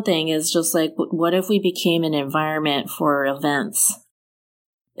that's one thing, is just like, what if we became an environment for events?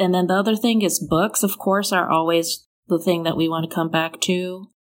 And then the other thing is books, of course, are always the thing that we want to come back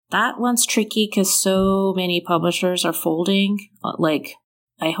to. That one's tricky because so many publishers are folding. Like,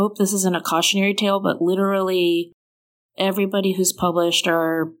 I hope this isn't a cautionary tale, but literally everybody who's published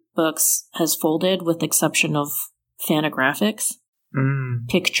our books has folded, with the exception of Fantagraphics.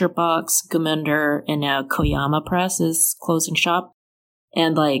 Picture Box, Gumunder, and now Koyama Press is closing shop.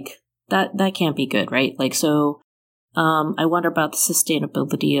 And like that can't be good, right? Like, so I wonder about the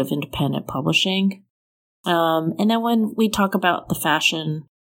sustainability of independent publishing. And then when we talk about the fashion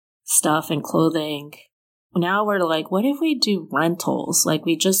stuff and clothing, now we're like, what if we do rentals? Like,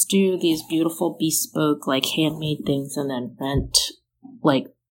 we just do these beautiful bespoke, like handmade things and then rent, like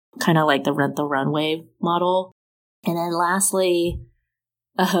kind of like the Rent the Runway model. And then lastly,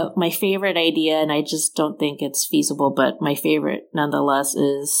 my favorite idea, and I just don't think it's feasible, but my favorite nonetheless,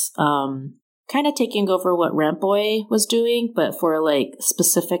 is kind of taking over what Rentboy was doing, but for like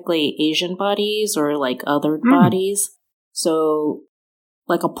specifically Asian bodies or like other bodies. So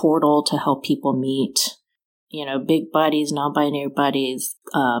like a portal to help people meet, big bodies, non-binary bodies,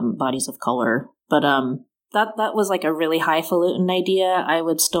 bodies of color. But that was like a really highfalutin idea I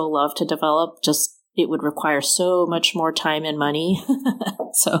would still love to develop, just it would require so much more time and money.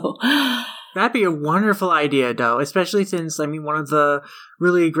 So that'd be a wonderful idea, though, especially since, one of the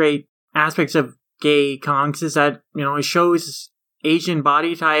really great aspects of gay comics is that, it shows Asian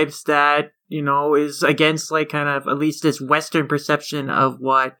body types that, is against like kind of at least this Western perception of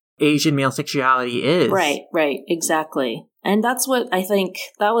what Asian male sexuality is. Right, exactly. And that's what I think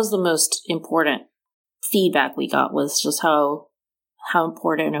that was the most important feedback we got, was just how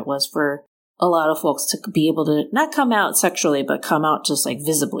important it was for a lot of folks to be able to not come out sexually, but come out just like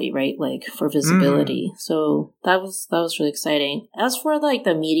visibly, right? Like for visibility. So that was really exciting. As for like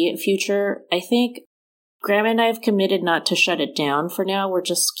the immediate future, I think Graham and I have committed not to shut it down for now. We're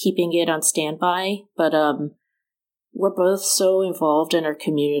just keeping it on standby. But we're both so involved in our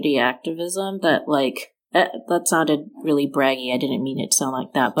community activism that like, that sounded really braggy. I didn't mean it to sound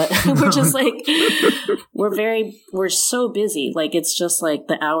like that, but we're just like, we're so busy. Like, it's just like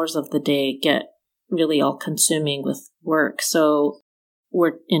the hours of the day get really all consuming with work. So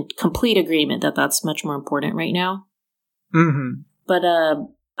we're in complete agreement that that's much more important right now. Mm-hmm. But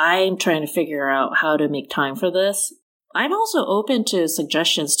I'm trying to figure out how to make time for this. I'm also open to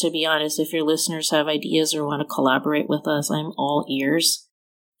suggestions, to be honest. If your listeners have ideas or want to collaborate with us, I'm all ears.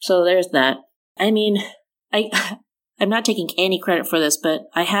 So there's that. I mean, I'm not taking any credit for this, but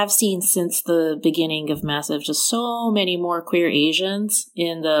I have seen since the beginning of Massive just so many more queer Asians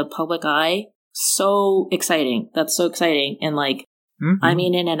in the public eye. So exciting. That's so exciting. And like, I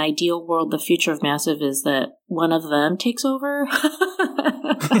mean, in an ideal world, the future of Massive is that one of them takes over.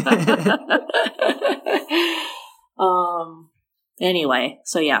 Anyway,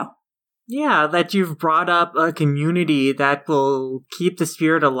 so yeah. Yeah, that you've brought up a community that will keep the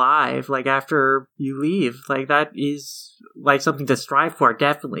spirit alive, like, after you leave. Like, that is, like, something to strive for,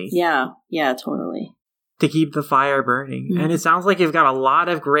 definitely. Yeah, totally. To keep the fire burning. And it sounds like you've got a lot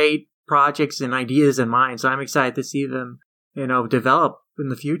of great projects and ideas in mind, so I'm excited to see them, develop in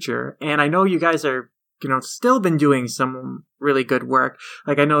the future. And I know you guys are, still been doing some really good work.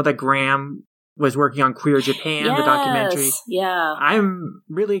 Like, I know that Graham was working on Queer Japan, the documentary. Yeah. I'm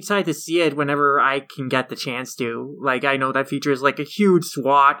really excited to see it whenever I can get the chance to. Like, I know that features like a huge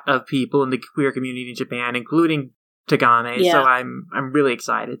swath of people in the queer community in Japan, including Tagame. Yeah. So I'm really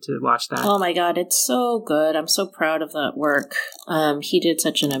excited to watch that. Oh my god, it's so good. I'm so proud of that work. He did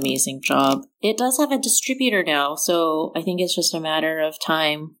such an amazing job. It does have a distributor now, so I think it's just a matter of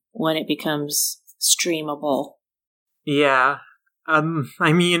time when it becomes streamable. Yeah.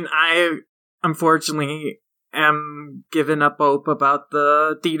 I mean, I unfortunately am giving up hope about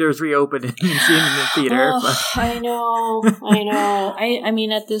the theaters reopening and seeing in the theater. I know. I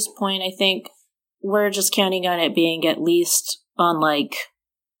mean, at this point, I think we're just counting on it being at least on, like,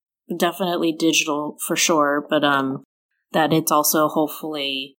 definitely digital for sure, but that it's also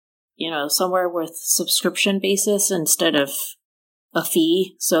hopefully, somewhere with subscription basis instead of a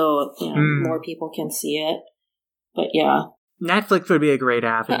fee, so more people can see it. But yeah. Netflix would be a great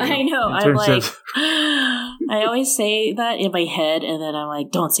avenue. I know. I'm like, I always say that in my head, and then I'm like,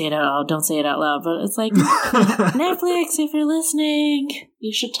 don't say it out loud. But it's like, Netflix, if you're listening,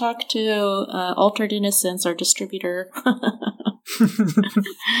 you should talk to Altered Innocence, our distributor.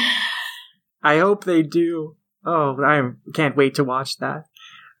 I hope they do. Oh, I can't wait to watch that.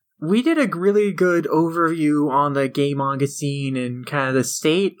 We did a really good overview on the gay manga scene and kind of the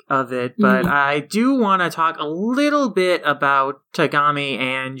state of it, but I do want to talk a little bit about Tagame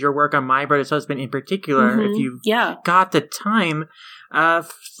and your work on My Brother's Husband in particular, if you've got the time.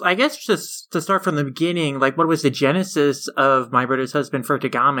 I guess just to start from the beginning, like, what was the genesis of My Brother's Husband for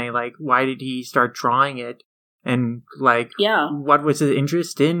Tagame? Like, why did he start drawing it? And, like, what was his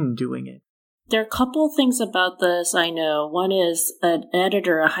interest in doing it? There are a couple things about this I know. One is an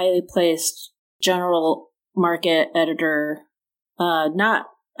editor, a highly placed general market editor. I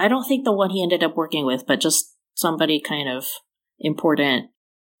don't think the one he ended up working with, but just somebody kind of important.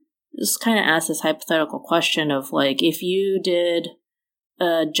 Just kind of asked this hypothetical question of, like, if you did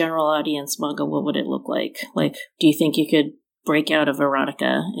a general audience manga, what would it look like? Like, do you think you could break out of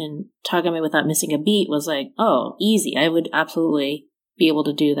erotica? And Tagame Without Missing a Beat was like, oh, easy. I would absolutely be able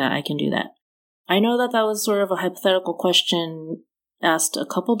to do that. I can do that. I know that was sort of a hypothetical question asked a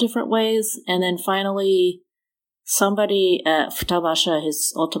couple different ways, and then finally somebody at Futabasha,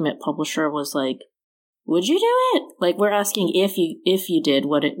 his ultimate publisher, was like, would you do it? Like, we're asking if you did,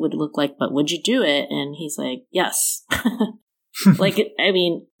 what it would look like, but would you do it? And he's like, yes. Like, I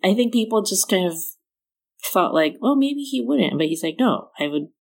mean, I think people just kind of thought like, well, maybe he wouldn't, but he's like, no, I would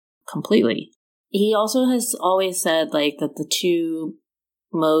completely. He also has always said, like, that the two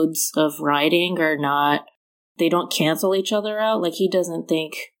modes of writing they don't cancel each other out. Like, he doesn't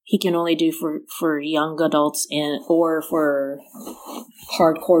think he can only do for young adults or for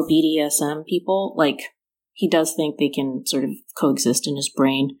hardcore BDSM people. Like, he does think they can sort of coexist in his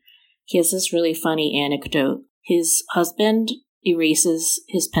brain. he has this really funny anecdote. His husband erases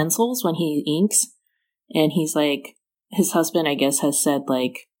his pencils when he inks, and he's like, his husband, I guess, has said,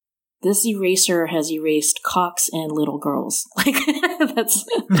 like, this eraser has erased cocks and little girls. Like, that's...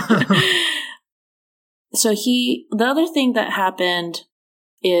 So the other thing that happened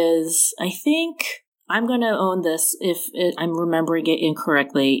is, I think, I'm going to own this if I'm remembering it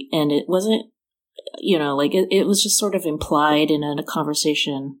incorrectly, and it wasn't, like, it was just sort of implied in a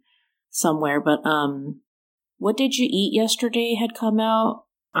conversation somewhere, but, What Did You Eat Yesterday had come out.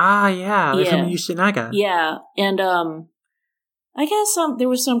 Ah, yeah, from Yoshinaga. Yeah, and, I guess there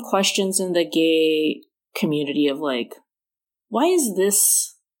was some questions in the gay community of, like, why is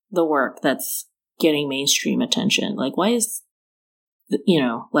this the work that's getting mainstream attention? Like, why is,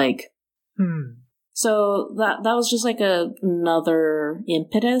 So that was just like another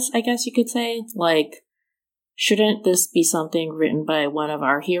impetus, I guess you could say. Like, shouldn't this be something written by one of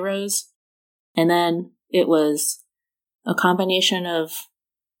our heroes? And then it was a combination of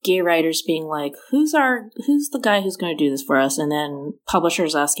gay writers being like, who's the guy who's going to do this for us? And then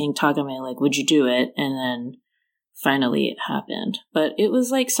publishers asking Tagame, like, would you do it? And then finally it happened. But it was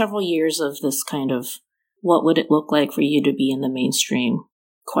like several years of this kind of, what would it look like for you to be in the mainstream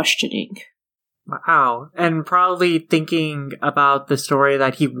questioning. Wow. And probably thinking about the story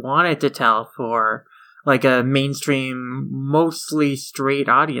that he wanted to tell for like a mainstream, mostly straight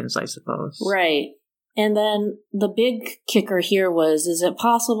audience, I suppose. Right. And then the big kicker here was, is it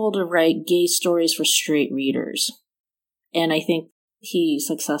possible to write gay stories for straight readers? And I think he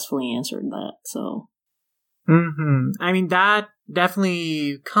successfully answered that, so. I mean, that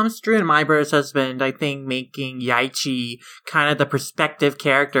definitely comes through in My Brother's Husband, I think, making Yaichi kind of the perspective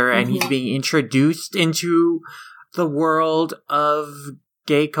character, and he's being introduced into the world of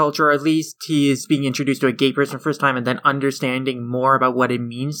gay culture, or at least he is being introduced to a gay person first time and then understanding more about what it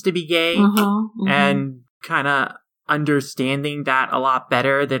means to be gay and kind of understanding that a lot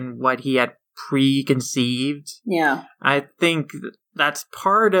better than what he had preconceived. Yeah. I think that's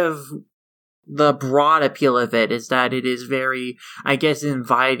part of the broad appeal of it, is that it is very, I guess,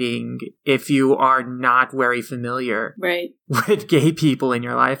 inviting if you are not very familiar with gay people in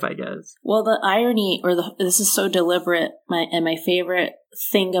your life, I guess. Well, the irony, this is so deliberate, my favorite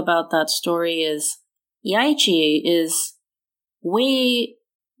thing about that story is Yaichi is way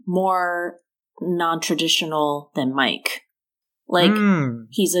more non-traditional than Mike. Like,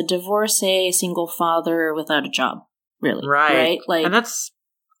 he's a divorcee, single father without a job, really. Right? Like, and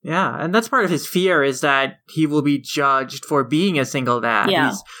that's part of his fear, is that he will be judged for being a single dad. Yeah.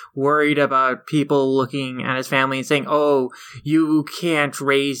 He's worried about people looking at his family and saying, oh, you can't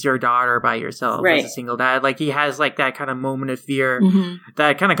raise your daughter by yourself as a single dad. Like, he has like that kind of moment of fear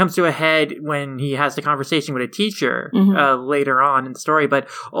that kind of comes to a head when he has the conversation with a teacher later on in the story. But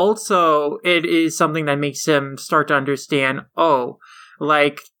also it is something that makes him start to understand, oh,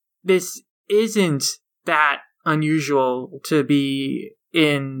 like, this isn't that unusual to be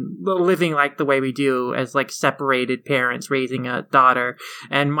in living like the way we do as like separated parents raising a daughter.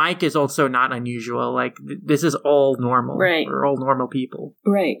 And Mike is also not unusual. Like, this is all normal. Right. We're all normal people.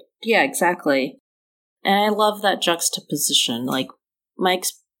 Right. Yeah, exactly. And I love that juxtaposition. Like,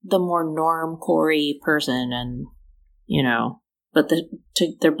 Mike's the more norm-core-y person, and, but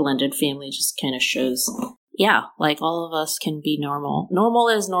their blended family just kind of shows, like, all of us can be normal. Normal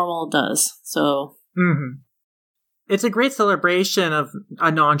as normal does. So. It's a great celebration of a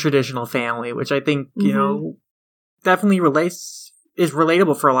non-traditional family, which I think, definitely is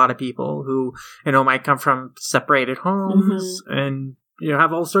relatable for a lot of people who, might come from separated homes and,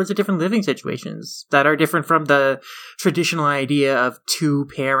 have all sorts of different living situations that are different from the traditional idea of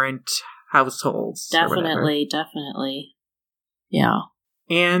two-parent households. Definitely. Yeah.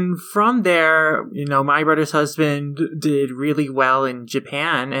 And from there, My Brother's Husband did really well in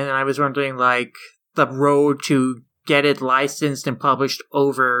Japan, and I was wondering, like, the road to get it licensed and published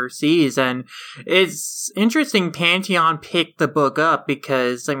overseas. And it's interesting Pantheon picked the book up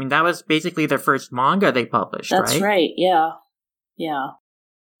because, I mean, that was basically their first manga they published, That's right, yeah.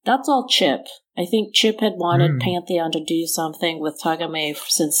 That's all Chip. I think Chip had wanted Pantheon to do something with Tagame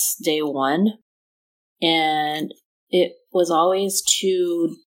since day one, and it was always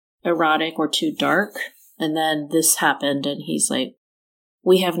too erotic or too dark, and then this happened, and he's like,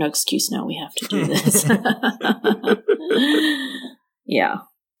 we have no excuse now. We have to do this. Yeah.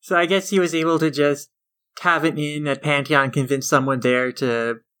 So I guess he was able to just have it in at Pantheon, convince someone there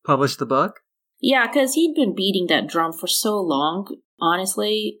to publish the book? Yeah, because he'd been beating that drum for so long.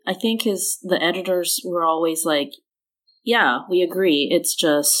 Honestly, I think the editors were always like, yeah, we agree. It's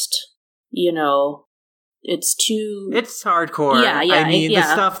just, it's too... It's hardcore. Yeah, I mean, the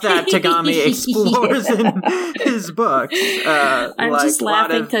stuff that Tagami explores in his books. I'm like just a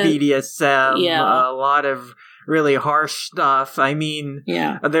lot of BDSM, a lot of really harsh stuff. I mean,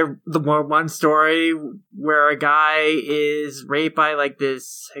 the one story where a guy is raped by like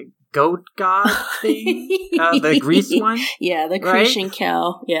this goat god thing, the Greece one. Yeah, the Grecian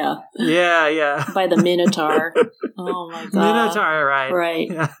cow. Yeah. Yeah. By the Minotaur. Oh my god. Minotaur, right? Right.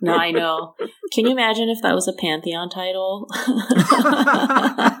 Yeah. No, I know. Can you imagine if that was a Pantheon title?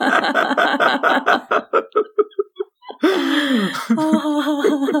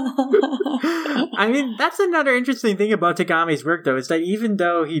 I mean, that's another interesting thing about Tagami's work, though, is that even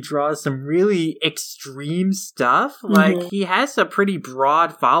though he draws some really extreme stuff, like, he has a pretty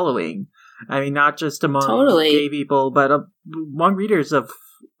broad following. I mean, not just among gay people, but among readers of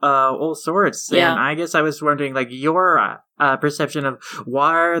all sorts. Yeah. And I guess I was wondering, like, your perception of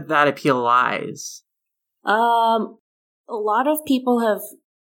where that appeal lies. A lot of people have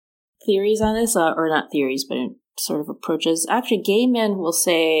theories on this, or not theories, but sort of approaches. Actually, gay men will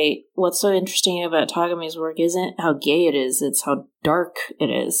say what's so interesting about Tagami's work isn't how gay it is, it's how dark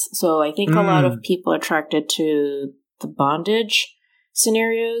it is. So I think a lot of people are attracted to the bondage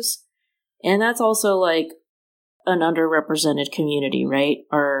scenarios, and that's also like an underrepresented community, right?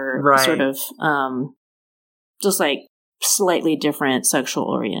 Or sort of just like slightly different sexual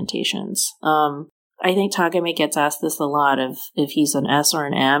orientations. I think Tagami gets asked this a lot of if he's an S or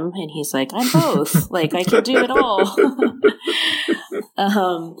an M, and he's like, I'm both. Like, I can do it all.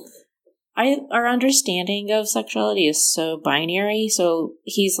 Our understanding of sexuality is so binary, so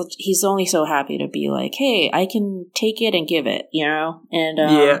he's only so happy to be like, hey, I can take it and give it, you know? And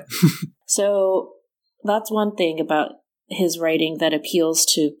so that's one thing about his writing that appeals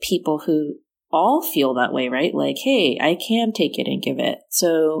to people who all feel that way, right? Like, hey, I can take it and give it.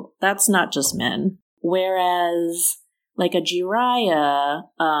 So that's not just men. Whereas, like a Jiraiya,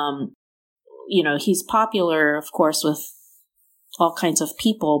 you know, he's popular, of course, with all kinds of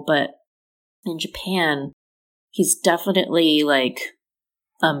people, but in Japan, he's definitely like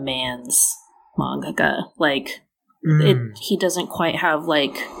a man's mangaka. Like, he doesn't quite have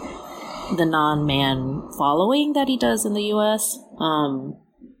like the non-man following that he does in the US.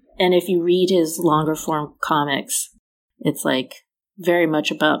 And if you read his longer form comics, it's like very much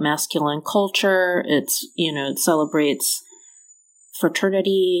about masculine culture. It's, you know, it celebrates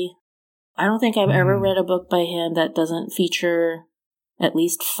fraternity. I don't think I've ever read a book by him that doesn't feature at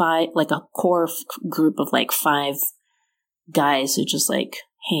least 5, like a core group of like 5 guys who just like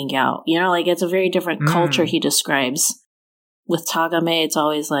hang out. You know, like it's a very different culture he describes. With Tagame, it's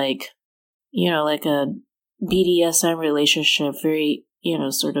always like, you know, like a BDSM relationship, very, you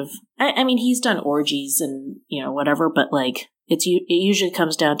know, sort of, I mean, he's done orgies and, you know, whatever, but like, it usually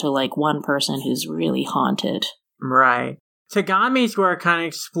comes down to like one person who's really haunted. Right. Tagami's work kind of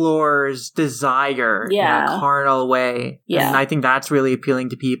explores desire in a carnal way. Yeah. And I think that's really appealing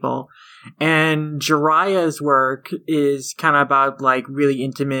to people. And Jiraiya's work is kind of about like really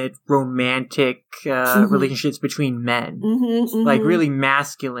intimate, romantic relationships between men. Like really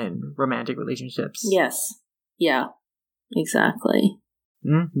masculine romantic relationships. Yes. Yeah. Exactly.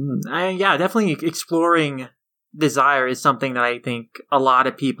 Yeah, definitely exploring desire is something that I think a lot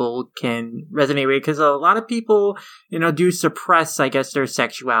of people can resonate with, because a lot of people, you know, do suppress, I guess, their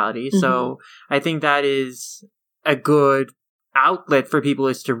sexuality. So I think that is a good outlet for people,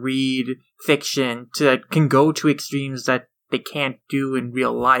 is to read fiction that can go to extremes that they can't do in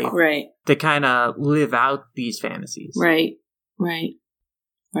real life. Right. To kind of live out these fantasies. Right.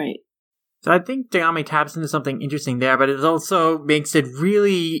 So I think Tagami taps into something interesting there, but it also makes it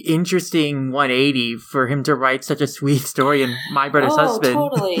really interesting 180 for him to write such a sweet story in My Brother's Husband.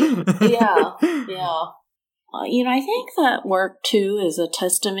 Totally. Yeah. You know, I think that work, too, is a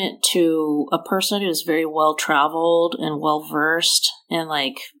testament to a person who's very well-traveled and well-versed and,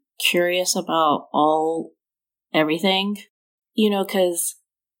 like, curious about everything. You know, because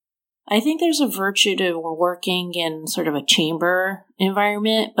I think there's a virtue to working in sort of a chamber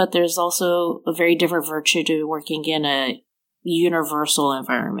environment, but there's also a very different virtue to working in a universal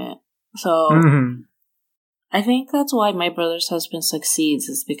environment. So I think that's why My Brother's Husband succeeds,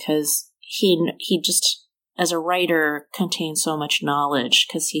 is because he just, as a writer, contains so much knowledge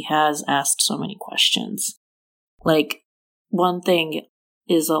because he has asked so many questions. Like, one thing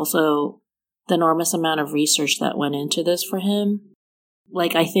is also the enormous amount of research that went into this for him.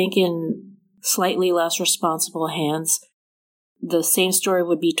 Like, I think in slightly less responsible hands, the same story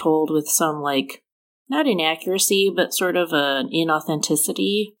would be told with some, like, not inaccuracy, but sort of an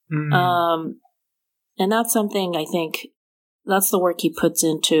inauthenticity. And that's something I think, that's the work he puts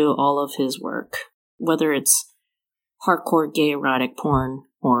into all of his work. whether it's hardcore gay erotic porn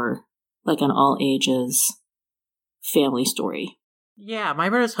or like an all ages family story. Yeah, My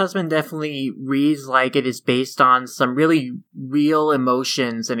Brother's Husband definitely reads like it is based on some really real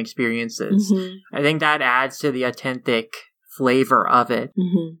emotions and experiences. Mm-hmm. I think that adds to the authentic flavor of it.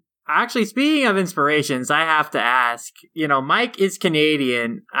 Mm-hmm. Actually, speaking of inspirations, I have to ask, Mike is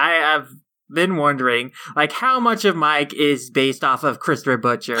Canadian. I have been wondering, like, how much of Mike is based off of Christopher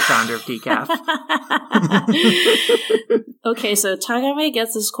Butcher, founder of Decaf? Okay, so Tagame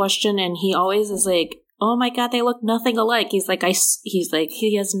gets this question and he always is like, oh my god, they look nothing alike. He's like,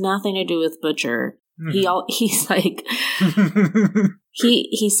 he has nothing to do with Butcher. Mm-hmm. He's like,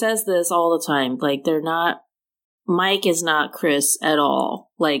 he says this all the time. Like, Mike is not Chris at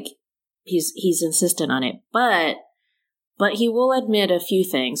all. Like, he's insistent on it. But he will admit a few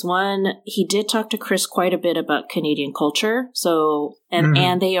things. One, he did talk to Chris quite a bit about Canadian culture. So,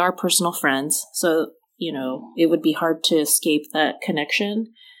 and they are personal friends. So, it would be hard to escape that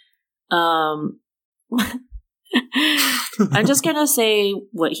connection. I'm just gonna say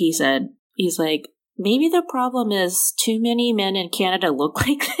what he said. He's like, maybe the problem is too many men in Canada look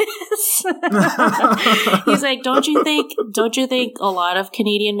like this. He's like, don't you think a lot of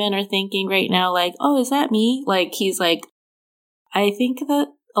Canadian men are thinking right now, like, oh, is that me? Like, he's like, I think that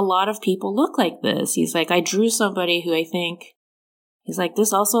a lot of people look like this. He's like, I drew somebody who I think, he's like,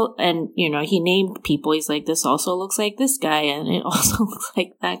 this also, and, he named people. He's like, this also looks like this guy, and it also looks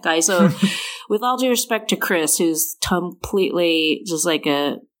like that guy. So with all due respect to Chris, who's completely just like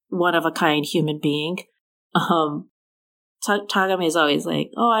a one-of-a-kind human being, Tagame is always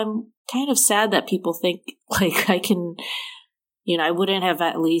like, oh, I'm kind of sad that people think, like, I can, I wouldn't have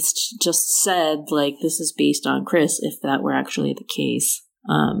at least just said, like, this is based on Chris if that were actually the case.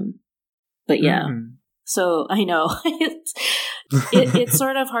 But yeah. Mm-hmm. So I know it's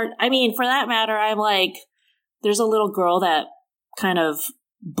sort of hard. I mean, for that matter, I'm like, there's a little girl that kind of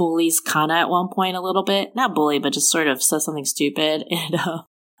bullies Kana at one point a little bit. Not bully, but just sort of says something stupid. And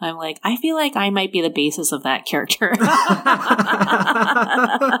I'm like, I feel like I might be the basis of that character.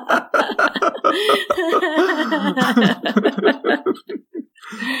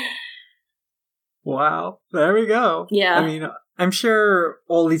 Wow. There we go. Yeah. I mean, I'm sure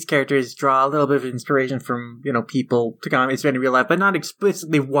all these characters draw a little bit of inspiration from, people Tagame spend in real life, but not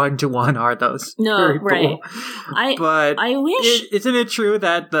explicitly one-to-one are those. No, right. But I wish... Isn't it true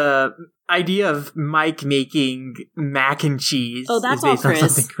that the idea of Mike making mac and cheese is based all Chris. On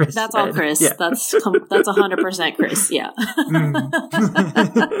something Chris That's said. All Chris. Yeah. That's 100% Chris, yeah.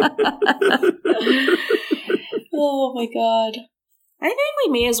 Oh my god. I think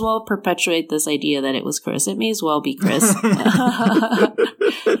we may as well perpetuate this idea that it was Chris. It may as well be Chris. But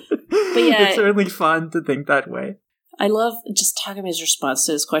yeah, it's certainly fun to think that way. I love just Tagame's response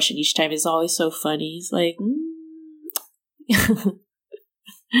to this question each time is always so funny. He's like,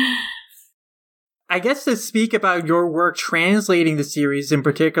 I guess to speak about your work translating the series in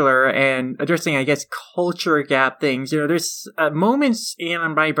particular and addressing, I guess, culture gap things, there's moments in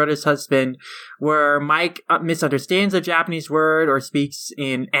My Brother's Husband where Mike misunderstands a Japanese word or speaks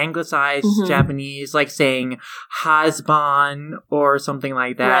in anglicized Japanese, like saying "hasban" or something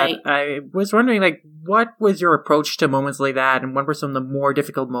like that. Right. I was wondering, like, what was your approach to moments like that, and what were some of the more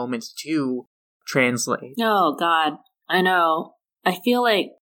difficult moments to translate? Oh, God. I know. I feel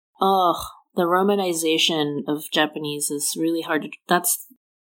like, the romanization of Japanese is really hard that's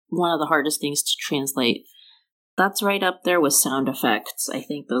one of the hardest things to translate. That's right up there with sound effects. I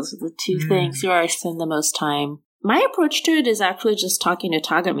think those are the two things where I spend the most time. My approach to it is actually just talking to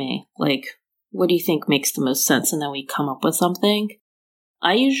Tagame. Like, what do you think makes the most sense? And then we come up with something.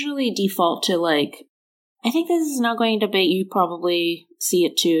 I usually default to, like, I think this is an ongoing debate. You probably see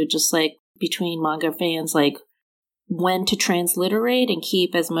it too, just like between manga fans, like, when to transliterate and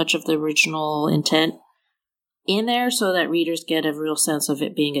keep as much of the original intent in there so that readers get a real sense of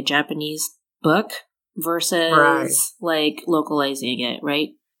it being a Japanese book versus like localizing it,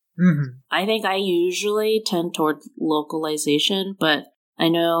 right? Mm-hmm. I think I usually tend toward localization, but I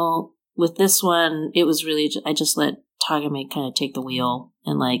know with this one, it was really, I just let Tagame kind of take the wheel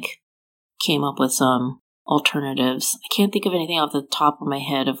and like came up with some alternatives. I can't think of anything off the top of my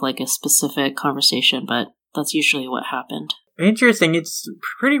head of like a specific conversation, but that's usually what happened. Interesting. It's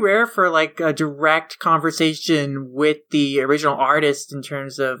pretty rare for like a direct conversation with the original artist in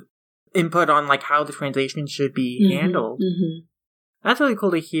terms of input on like how the translation should be handled. Mm-hmm. That's really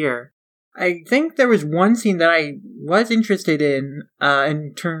cool to hear. I think there was one scene that I was interested in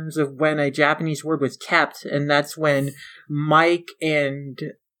terms of when a Japanese word was kept, and that's when Mike and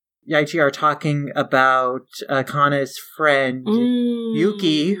Yaichi are talking about Kana's friend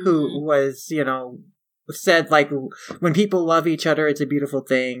Yuki, who was, said like when people love each other, it's a beautiful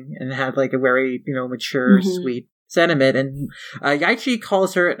thing, and had like a very mature, sweet sentiment. And Yaichi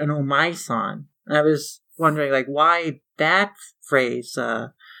calls her an omae-san. I was wondering like why that phrase,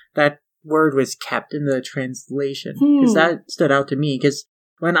 that word was kept in the translation, because that stood out to me. Because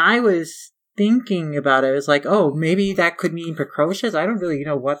when I was thinking about it, I was like, oh, maybe that could mean precocious. I don't really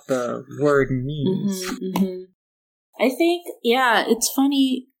know what the word means. I think, yeah, it's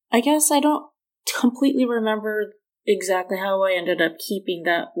funny. I guess I don't completely remember exactly how I ended up keeping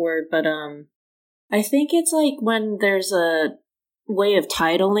that word, but I think it's like when there's a way of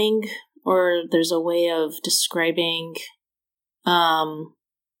titling, or there's a way of describing,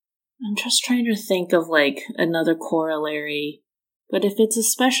 I'm just trying to think of like another corollary, but if it's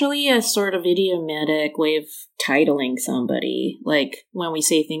especially a sort of idiomatic way of titling somebody, like when we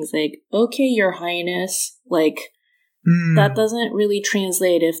say things like, okay, your highness, like that doesn't really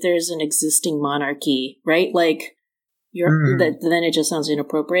translate if there's an existing monarchy, right? Like then it just sounds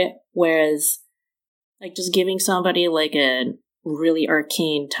inappropriate. Whereas like just giving somebody like a really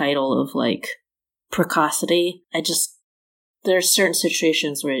arcane title of like precocity, there's certain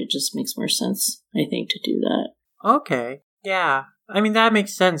situations where it just makes more sense, I think, to do that. Okay. Yeah. I mean, that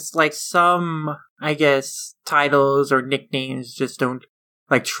makes sense. Like some, I guess, titles or nicknames just don't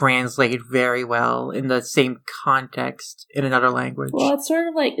like translate very well in the same context in another language. Well, it's sort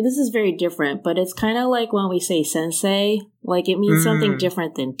of like, this is very different, but it's kind of like when we say sensei, like it means something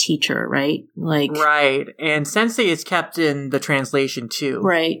different than teacher, right? Like right. And sensei is kept in the translation too.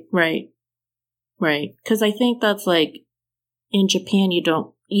 Right. Because I think that's like, in Japan,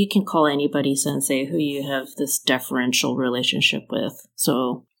 you can call anybody sensei who you have this deferential relationship with.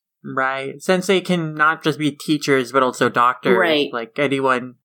 So right. Sensei can not just be teachers, but also doctors. Right. Like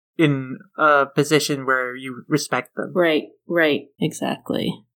anyone in a position where you respect them. Right.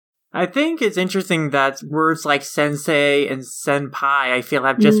 Exactly. I think it's interesting that words like sensei and senpai, I feel,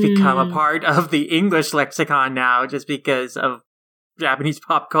 have just become a part of the English lexicon now, just because of Japanese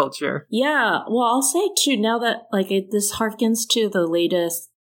pop culture. Yeah. Well, I'll say too, now that like this harkens to the latest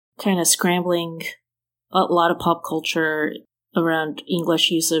kind of scrambling, a lot of pop culture around English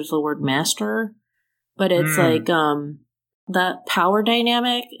use of the word master, but it's like that power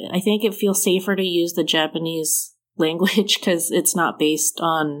dynamic. I think it feels safer to use the Japanese language because it's not based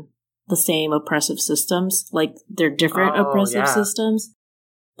on the same oppressive systems. Like they're different oppressive systems,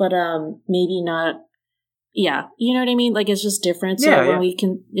 but maybe not. Yeah, you know what I mean? Like it's just different. So when we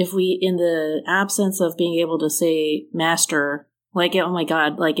can, if we, in the absence of being able to say master, like, oh my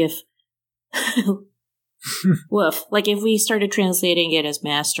God, like if woof. Like, if we started translating it as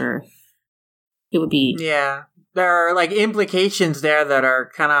master, it would be... Yeah. There are, like, implications there that are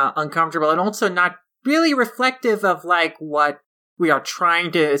kind of uncomfortable and also not really reflective of, like, what we are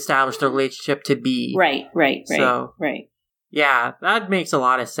trying to establish the relationship to be. Right. So, yeah, that makes a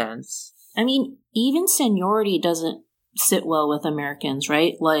lot of sense. I mean, even seniority doesn't sit well with Americans,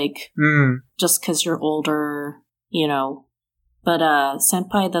 right? Like, just because you're older, you know... But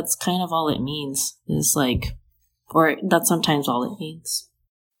senpai, that's kind of all it means, is like, or that's sometimes all it means.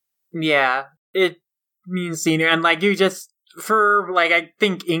 Yeah, it means senior. And like you just, for like, I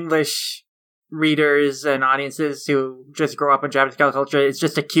think English readers and audiences who just grow up in Japanese culture, it's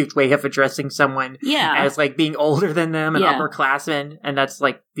just a cute way of addressing someone as like being older than them, an upperclassman. And that's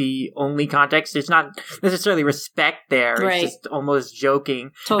like the only context. It's not necessarily respect there. Right. It's just almost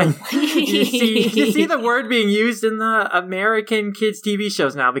joking. Totally. you see the word being used in the American kids' TV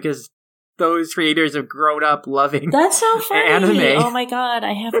shows now because those creators have grown up loving That's so funny. Anime. Oh my God,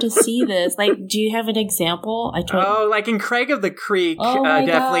 I have to see this. Like, do you have an example? Like in Craig of the Creek,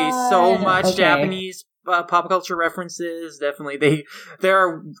 definitely God. so much Japanese pop culture references. Definitely, there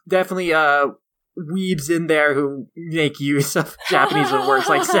are definitely weebs in there who make use of Japanese words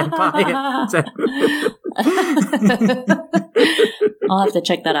like senpai. I'll have to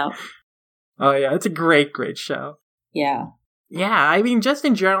check that out. Oh yeah, it's a great show. Yeah. Yeah, I mean, just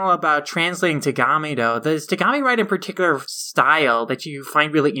in general about translating Tagami, though, does Tagami write in particular style that you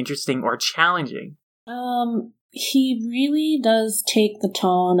find really interesting or challenging? He really does take the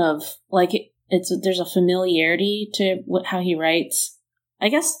tone of, like, there's a familiarity to how he writes. I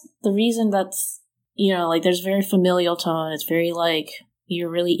guess the reason that's, you know, like, there's very familial tone, it's very, like, you're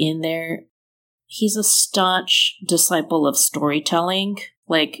really in there. He's a staunch disciple of storytelling.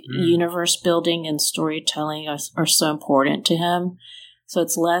 Like, universe building and storytelling are so important to him. So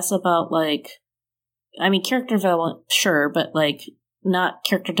it's less about, like, I mean, character development, sure, but, like, not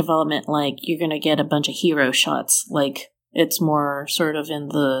character development like you're going to get a bunch of hero shots. Like, It's more sort of in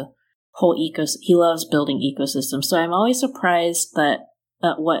the whole he loves building ecosystems. So I'm always surprised that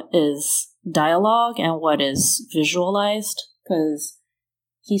what is dialogue and what is visualized, because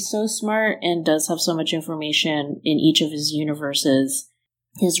he's so smart and does have so much information in each of his universes.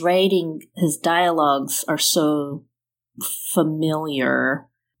 His writing, his dialogues are so familiar.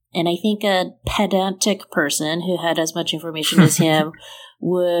 And I think a pedantic person who had as much information as him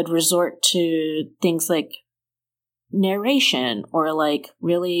would resort to things like narration or like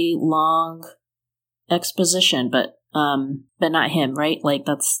really long exposition, but not him, right? Like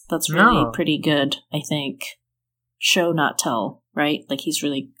that's really pretty good, I think. Show not tell, right? Like he's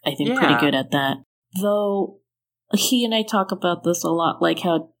really, I think, pretty good at that. Though he and I talk about this a lot, like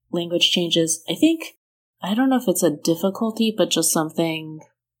how language changes. I don't know if it's a difficulty, but just something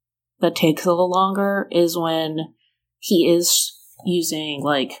that takes a little longer is when he is using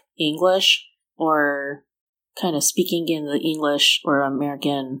like English or kind of speaking in the English or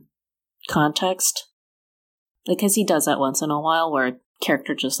American context. Because he does that once in a while where a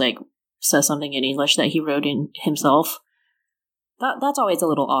character just like says something in English that he wrote in himself. That's always a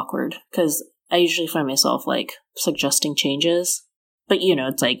little awkward because I usually find myself like suggesting changes. But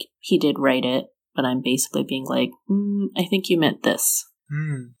it's like he did write it, but I'm basically being like, I think you meant this.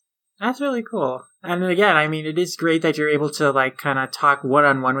 That's really cool. And again, I mean, it is great that you're able to like kind of talk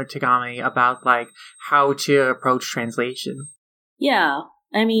one-on-one with Tagami about like how to approach translation. Yeah.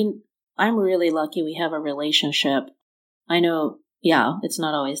 I mean, I'm really lucky we have a relationship. I know, it's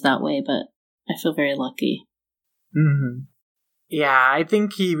not always that way, but I feel very lucky. Mm-hmm. Yeah, I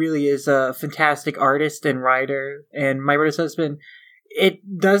think he really is a fantastic artist and writer. And My Brother's Husband, it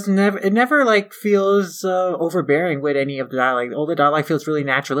never like feels overbearing with any of the dialogue. All the dialogue feels really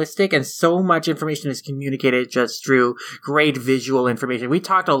naturalistic, and so much information is communicated just through great visual information. We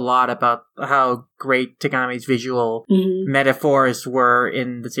talked a lot about how great Tagami's visual metaphors were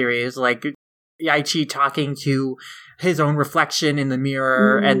in the series, like Yachi talking to his own reflection in the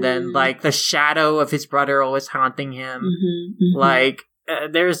mirror, and then like the shadow of his brother always haunting him. Like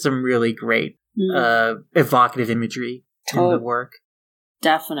there's some really great evocative imagery in the work.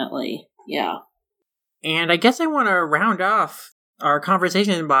 Definitely, yeah. And I guess I want to round off our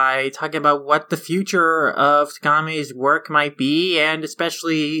conversation by talking about what the future of Tagami's work might be, and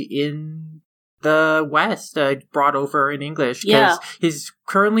especially in the West, brought over in English. Because he's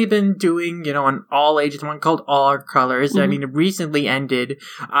currently been doing, an all-ages one called All Our Colors. I mean, it recently ended.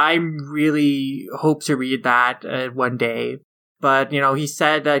 I really hope to read that one day. But, he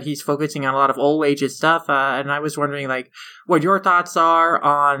said that he's focusing on a lot of old ages stuff. And I was wondering, like, what your thoughts are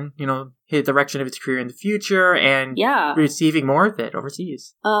on, his direction of his career in the future and receiving more of it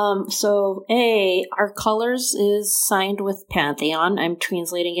overseas. So, Our Colors is signed with Pantheon. I'm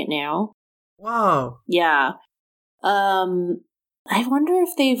translating it now. Wow. Yeah. I wonder if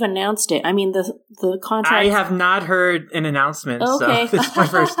they've announced it. I mean, the contract... I have not heard an announcement, so this is my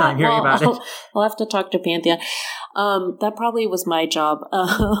first time hearing about it. I'll have to talk to Pantheon. That probably was my job.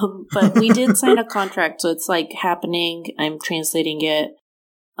 But we did sign a contract, so it's like happening. I'm translating it.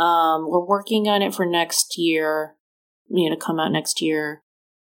 We're working on it for next year, to come out next year.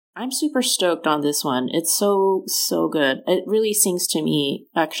 I'm super stoked on this one. It's so, so good. It really sings to me,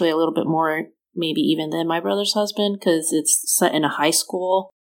 actually, a little bit more maybe even than My Brother's Husband, because it's set in a high school,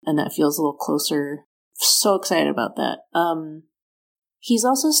 and that feels a little closer. So excited about that. He's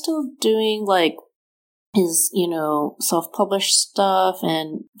also still doing, like, his, self-published stuff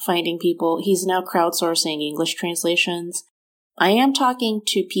and finding people. He's now crowdsourcing English translations. I am talking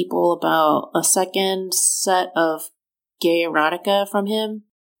to people about a second set of gay erotica from him,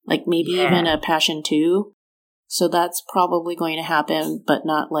 like maybe even a Passion 2. So that's probably going to happen, but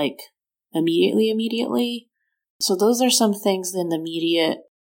not, like, immediately. So those are some things in the immediate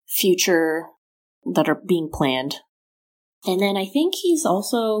future that are being planned. And then I think he's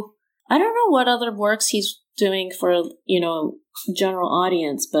also, I don't know what other works he's doing for, general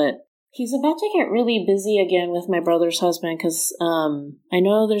audience, but he's about to get really busy again with My Brother's Husband because I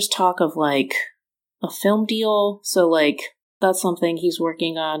know there's talk of like a film deal. So like that's something we're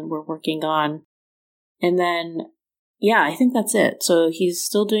working on. And then I think that's it. So he's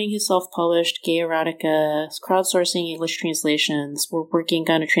still doing his self-published gay erotica, crowdsourcing English translations. We're working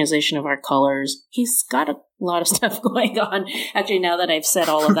on a translation of Our Colors. He's got a lot of stuff going on. Actually, now that I've said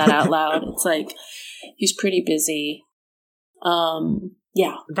all of that out loud, it's like he's pretty busy.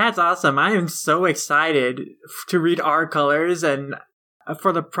 That's awesome. I am so excited to read Our Colors and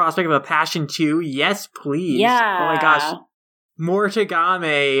for the prospect of a Passion 2. Yes, please. Yeah. Oh my gosh. More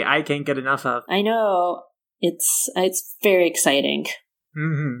Tagami I can't get enough of. I know. It's very exciting.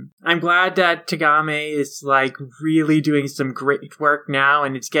 I'm glad that Tagame is like really doing some great work now,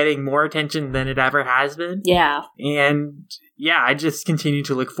 and it's getting more attention than it ever has been. Yeah. And yeah, I just continue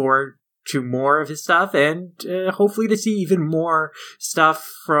to look forward to more of his stuff, and hopefully to see even more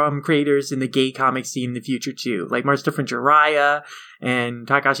stuff from creators in the gay comic scene in the future too, like more stuff from Jiraiya and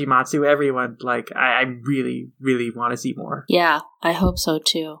Takashi Matsu. Everyone, like I really, really want to see more. Yeah, I hope so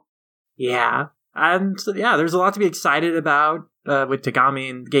too. Yeah, and so, yeah, there's a lot to be excited about with Tagame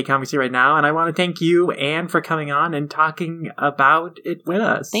and gay comics here right now, and I want to thank you, Anne, for coming on and talking about it with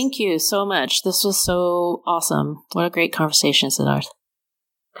us. Thank you so much. This was so awesome. What a great conversation, Siddharth.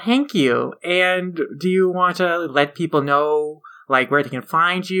 Thank you. And do you want to let people know, like, where they can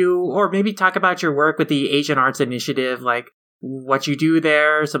find you, or maybe talk about your work with the Asian Arts Initiative, like what you do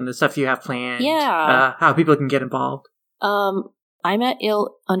there, some of the stuff you have planned, how people can get involved? I'm at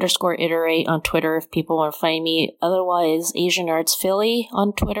 @ill_iterate on Twitter if people want to find me. Otherwise, Asian Arts Philly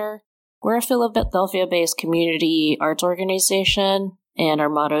on Twitter. We're a Philadelphia-based community arts organization, and our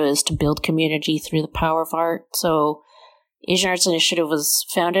motto is to build community through the power of art. So Asian Arts Initiative was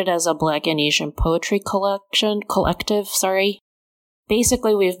founded as a Black and Asian poetry collective.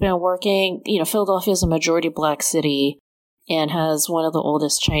 Basically, we've been working, Philadelphia is a majority Black city and has one of the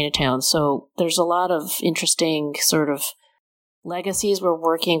oldest Chinatowns. So there's a lot of interesting sort of legacies we're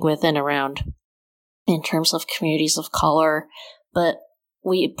working with and around in terms of communities of color. But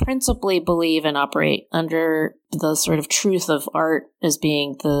we principally believe and operate under the sort of truth of art as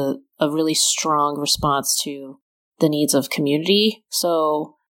being a really strong response to the needs of community.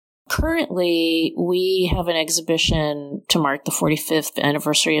 So currently, we have an exhibition to mark the 45th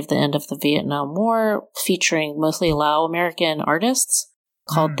anniversary of the end of the Vietnam War, featuring mostly Lao American artists,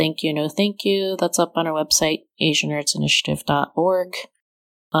 called Thank You, No Thank You. That's up on our website, asianartsinitiative.org.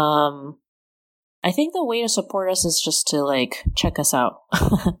 I think the way to support us is just to, check us out.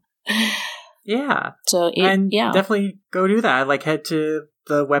 Yeah. So, definitely go do that. Head to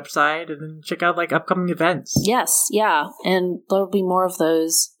the website and then check out, upcoming events. Yes, yeah. And there'll be more of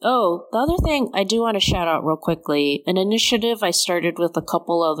those. Oh, the other thing I do want to shout out real quickly, an initiative I started with a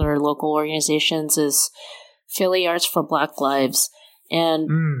couple other local organizations is Philly Arts for Black Lives.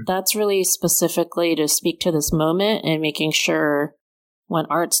 And that's really specifically to speak to this moment and making sure when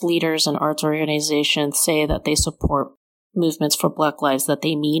arts leaders and arts organizations say that they support movements for Black lives, that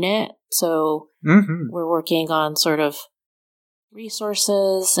they mean it. So we're working on sort of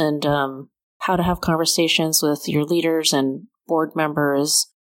resources and how to have conversations with your leaders and board members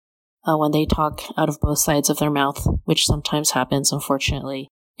when they talk out of both sides of their mouth, which sometimes happens, unfortunately.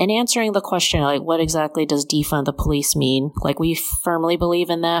 And answering the question, what exactly does defund the police mean? We firmly believe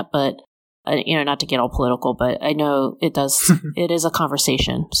in that, but, not to get all political, but I know it does, it is a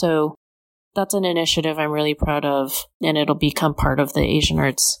conversation. So that's an initiative I'm really proud of, and it'll become part of the Asian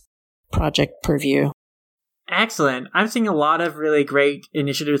Arts Project Purview. Excellent. I'm seeing a lot of really great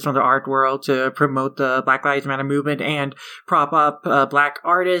initiatives from the art world to promote the Black Lives Matter movement and prop up Black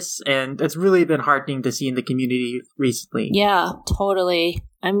artists, and it's really been heartening to see in the community recently. Yeah, totally.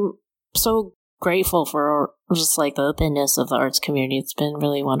 I'm so grateful for just the openness of the arts community. It's been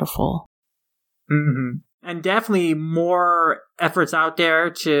really wonderful. And definitely more efforts out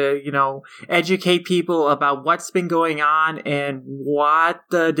there to, educate people about what's been going on and what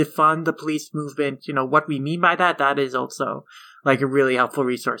the defund the police movement, what we mean by that. That is also a really helpful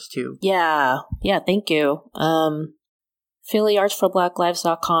resource too. Yeah. Yeah. Thank you.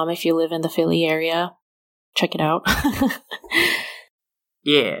 PhillyArtsForBlackLives.com if you live in the Philly area. Check it out.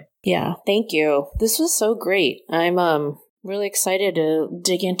 Yeah. Yeah. Thank you. This was so great. I'm, really excited to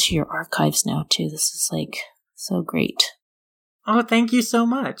dig into your archives now, too. This is, so great. Oh, thank you so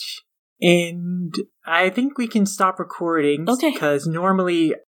much. And I think we can stop recording. Okay. Because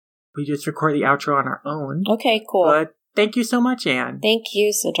normally we just record the outro on our own. Okay, cool. But thank you so much, Anne. Thank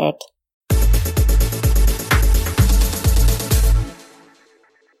you, Siddharth.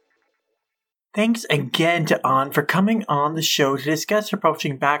 Thanks again to An for coming on the show to discuss her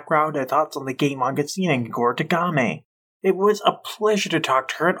publishing background and thoughts on the gay manga scene and Goro Tagame. It was a pleasure to talk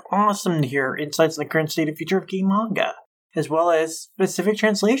to her and awesome to hear insights on the current state and future of gay manga, as well as specific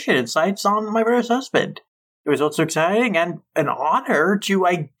translation insights on My Brother's Husband. It was also exciting and an honor to,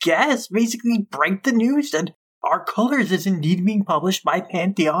 basically break the news that Our Colors is indeed being published by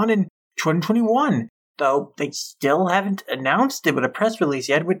Pantheon in 2021, though they still haven't announced it with a press release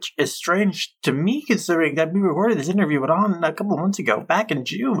yet, which is strange to me considering that we recorded this interview with An a couple months ago, back in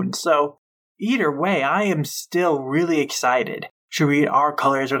June, so either way, I am still really excited to read Our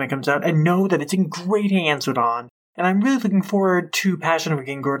Colors when it comes out and know that it's in great hands with An, and I'm really looking forward to Passion of a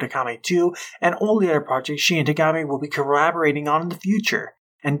Gengar Takame 2 and all the other projects she and Takame will be collaborating on in the future.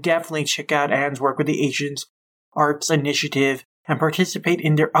 And definitely check out Anne's work with the Asians Arts Initiative and participate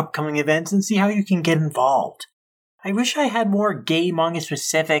in their upcoming events and see how you can get involved. I wish I had more gay manga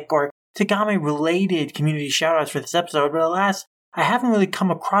specific or Takame related community shoutouts for this episode, but alas, I haven't really come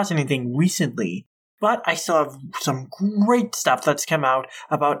across anything recently. But I still have some great stuff that's come out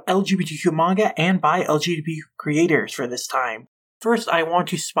about LGBTQ manga and by LGBTQ creators for this time. First, I want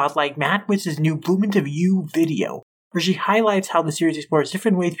to spotlight Matt Witz's new Blooming of You video, where she highlights how the series explores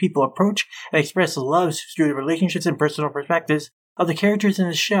different ways people approach and express love through the relationships and personal perspectives of the characters in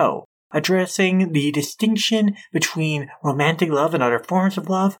the show, addressing the distinction between romantic love and other forms of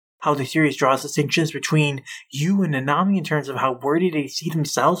love, how the series draws distinctions between Yu and Nanami in terms of how worthy they see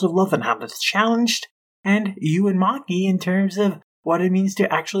themselves of love and how that's challenged, and Yu and Maki in terms of what it means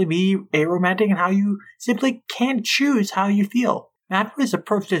to actually be aromantic and how you simply can't choose how you feel. Matt has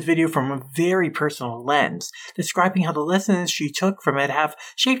approached this video from a very personal lens, describing how the lessons she took from it have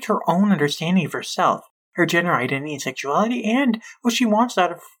shaped her own understanding of herself, her gender identity and sexuality, and what she wants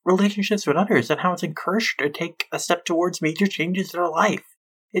out of relationships with others, and how it's encouraged her to take a step towards major changes in her life.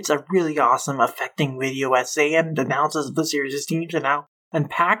 It's a really awesome, affecting video essay and analysis of the series' themes and how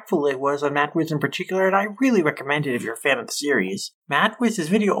impactful it was on Matt Wiz in particular, and I really recommend it if you're a fan of the series. Matt Wiz's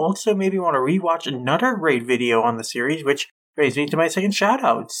video also made me want to rewatch another great video on the series, which brings me to my second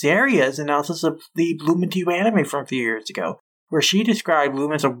shoutout, Zaria's analysis of the Bloom Into You anime from a few years ago, where she described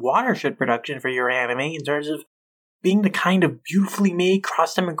Bloom as a watershed production for your anime in terms of being the kind of beautifully made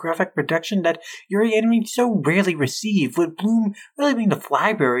cross-demographic production that Yuri anime so rarely receive, with Bloom really being the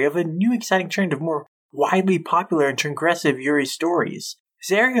flagbearer of a new exciting trend of more widely popular and transgressive Yuri stories.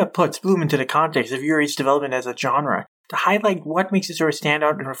 Zaria puts Bloom into the context of Yuri's development as a genre, to highlight what makes the story stand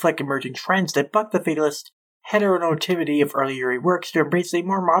out and reflect emerging trends that buck the fatalist heteronormativity of early Yuri works to embrace a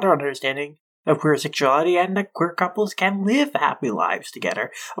more modern understanding of queer sexuality and that queer couples can live happy lives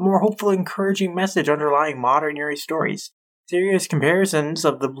together, a more hopeful, encouraging message underlying modern Yuri stories. Serious comparisons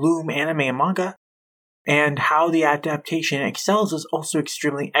of the Bloom anime and manga, and how the adaptation excels is also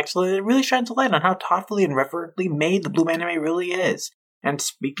extremely excellent. It really shines a light on how thoughtfully and reverently made the Bloom anime really is. And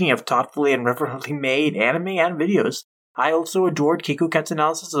speaking of thoughtfully and reverently made anime and videos, I also adored Keiko Kat's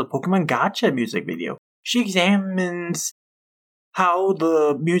analysis of the Pokemon Gacha music video. She examines how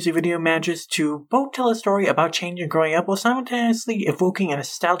the music video manages to both tell a story about change and growing up while simultaneously evoking a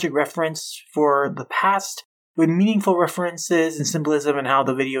nostalgic reference for the past with meaningful references and symbolism in how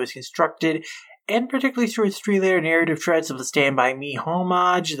the video is constructed, and particularly through its three-layer narrative threads of the Stand By Me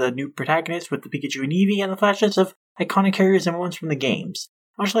homage, the new protagonist with the Pikachu and Eevee, and the flashes of iconic characters and moments from the games.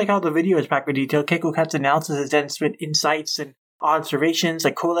 Much like how the video is packed with detail, Keiko Kat's analysis is dense with insights and observations,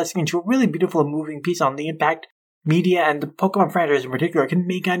 like coalescing into a really beautiful and moving piece on the impact media and the Pokemon franchise in particular can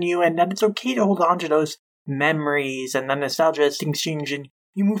make on you, and that it's okay to hold on to those memories and the nostalgia as things change and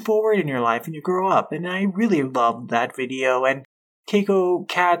you move forward in your life and you grow up. And I really loved that video, and Keiko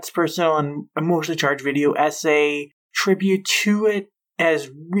Kat's personal and emotionally charged video essay tribute to it has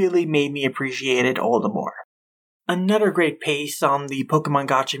really made me appreciate it all the more. Another great piece on the Pokemon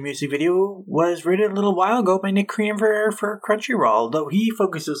Gacha music video was written a little while ago by Nick Crean for Crunchyroll, though he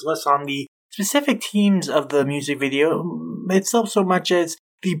focuses less on the specific themes of the music video itself so much as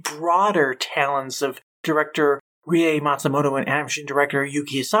the broader talents of director Rie Matsumoto and animation director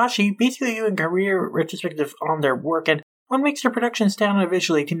Yuki Hisashi, basically doing career retrospective on their work and what makes their production stand out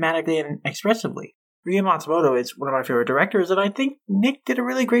visually, thematically, and expressively. Rie Matsumoto is one of my favorite directors, and I think Nick did a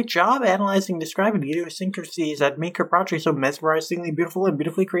really great job analyzing and describing the idiosyncrasies that make her project so mesmerizingly beautiful and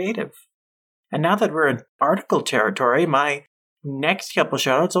beautifully creative. And now that we're in article territory, my next couple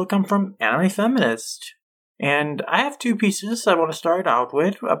shoutouts will come from Anime Feminist. And I have two pieces I want to start out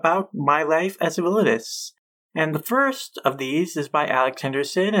with about my life as a villainess. And the first of these is by Alex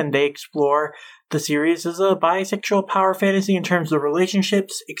Henderson, and they explore the series as a bisexual power fantasy in terms of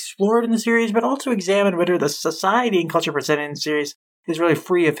relationships explored in the series, but also examine whether the society and culture presented in the series is really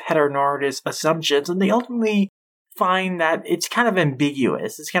free of heteronormative assumptions, and they ultimately find that it's kind of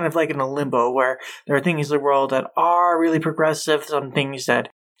ambiguous. It's kind of like in a limbo where there are things in the world that are really progressive, some things that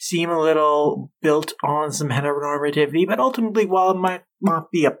seem a little built on some heteronormativity, but ultimately, while it might not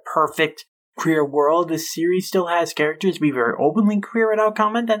be a perfect queer world, this series still has characters be very openly queer without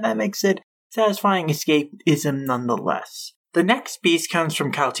comment, and that makes it satisfying escapism nonetheless. The next piece comes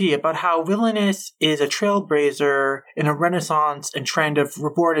from Kauti about how Villainous is a trailblazer in a renaissance and trend of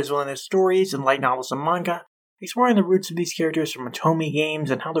reborn as villainous stories in light novels and manga, exploring the roots of these characters from Otome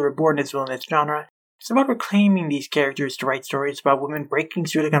games and how the reborn as villainous genre is about reclaiming these characters to write stories about women breaking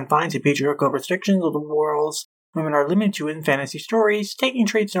through the confines of patriarchal restrictions of the world's women are limited to in fantasy stories, taking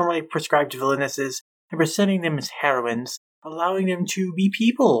traits normally prescribed to villainesses and presenting them as heroines, allowing them to be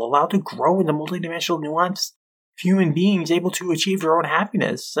people, allowed to grow into multidimensional nuanced human beings able to achieve their own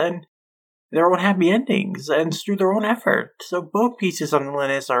happiness and their own happy endings, and through their own effort. So both pieces on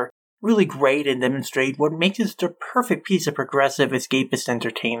villainess are really great and demonstrate what makes it the perfect piece of progressive escapist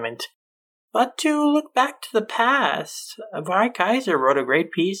entertainment. But to look back to the past, Vi Kaiser wrote a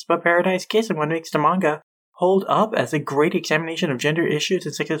great piece about Paradise Kiss and what makes the manga hold up as a great examination of gender issues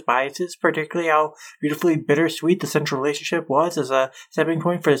and sexist biases, particularly how beautifully bittersweet the central relationship was as a stepping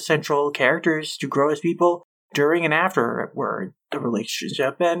point for the central characters to grow as people during and afterward the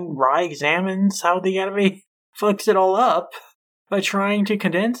relationship, and Rai examines how the anime fucks it all up by trying to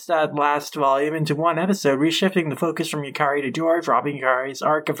condense that last volume into one episode, reshifting the focus from Yukari to Joy, dropping Yukari's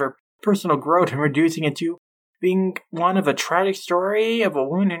arc of her personal growth and reducing it to being one of a tragic story of a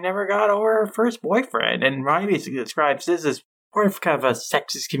woman who never got over her first boyfriend. And Rai basically describes this as more of kind of a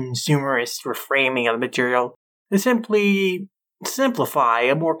sexist consumerist reframing of the material to simply simplify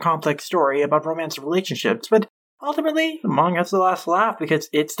a more complex story about romantic relationships. But ultimately, the manga has the last laugh because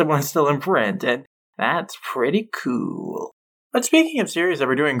it's the one still in print, and that's pretty cool. But speaking of series that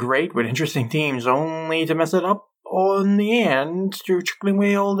were doing great with interesting themes, only to mess it up on the end through trickling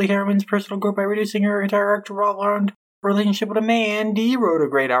away all the heroine's personal growth by reducing her entire arc to revolve around her relationship with a man, Dee wrote a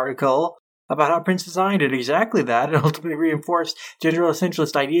great article about how Princess Ai did exactly that and ultimately reinforced gender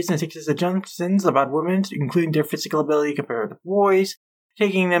essentialist ideas and sexist assumptions about women, including their physical ability compared to boys,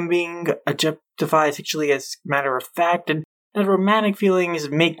 taking them being objectified sexually as matter of fact, and that romantic feelings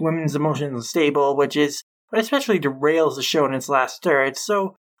make women's emotions unstable, which is what especially derails the show in its last third.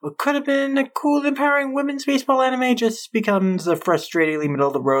 So what could have been a cool, empowering women's baseball anime just becomes a frustratingly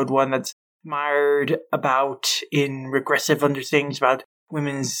middle-of-the-road one that's mired about in regressive understandings about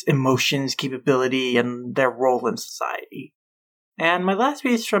women's emotions, capability, and their role in society. And my last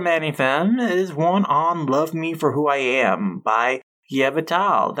piece from Anifem is one on Love Me For Who I Am by Ye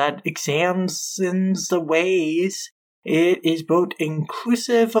Vital that examines the ways it is both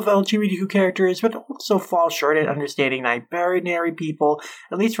inclusive of LGBTQ characters, but also falls short at understanding non-binary people,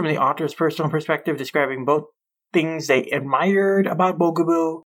 at least from the author's personal perspective, describing both things they admired about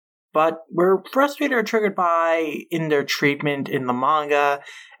Bokubu, but were frustrated or triggered by in their treatment in the manga.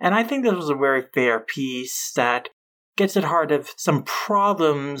 And I think this was a very fair piece that gets at heart of some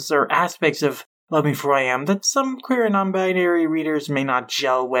problems or aspects of Love Me For Who I Am that some queer and non-binary readers may not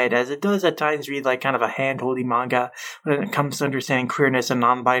gel with, as it does at times read like kind of a hand-holding manga when it comes to understanding queerness and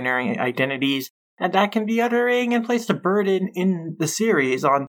non-binary identities, and that can be othering and place the burden in the series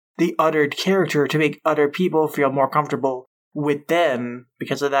on the uttered character to make other people feel more comfortable with them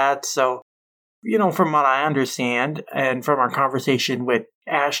because of that. So, from what I understand, and from our conversation with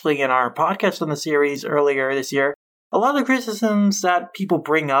Ashley in our podcast on the series earlier this year, a lot of the criticisms that people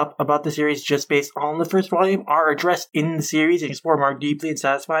bring up about the series just based on the first volume are addressed in the series and explored more deeply and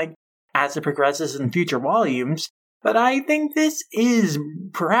satisfying as it progresses in future volumes. But I think this is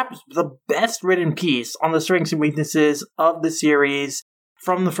perhaps the best written piece on the strengths and weaknesses of the series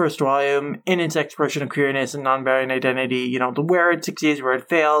from the first volume in its exploration of queerness and non-binary identity, where it succeeds, where it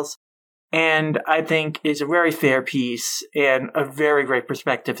fails. And I think is a very fair piece and a very great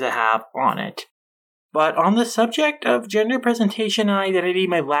perspective to have on it. But on the subject of gender presentation and identity,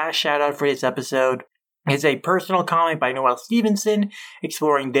 my last shout out for this episode is a personal comic by Noelle Stevenson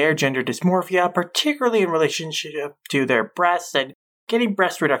exploring their gender dysmorphia, particularly in relationship to their breasts and getting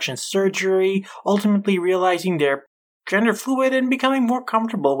breast reduction surgery, ultimately realizing they're gender fluid and becoming more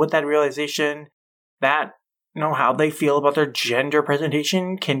comfortable with that realization that, how they feel about their gender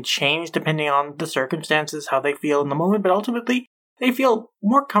presentation can change depending on the circumstances, how they feel in the moment, but ultimately they feel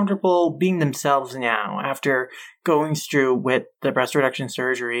more comfortable being themselves now after going through with the breast reduction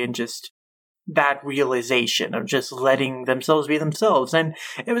surgery and just that realization of just letting themselves be themselves. And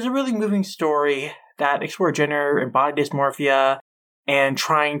it was a really moving story that explored gender and body dysmorphia and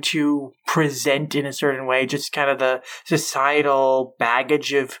trying to present in a certain way just kind of the societal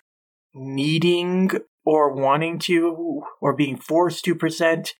baggage of needing or wanting to or being forced to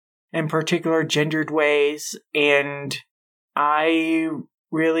present in particular gendered ways. And I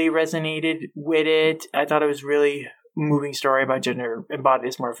really resonated with it. I thought it was really moving story about gender and body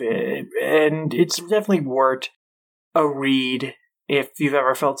dysmorphia, and it's definitely worth a read if you've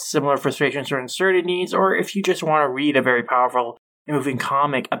ever felt similar frustrations or uncertainties, or if you just want to read a very powerful and moving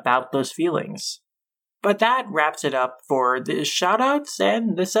comic about those feelings. But that wraps it up for the shoutouts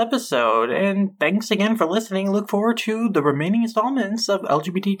and this episode, and thanks again for listening. Look forward to the remaining installments of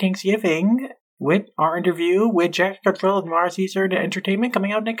LGBT Thanksgiving with our interview with Jack Cottrell of Mars Eastern Entertainment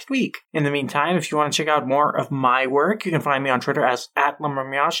coming out next week. In the meantime, if you want to check out more of my work, you can find me on Twitter as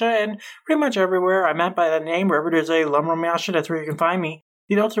 @LumRamyasha, and pretty much everywhere I'm at by that name. Wherever there's a LumRamyasha, that's where you can find me.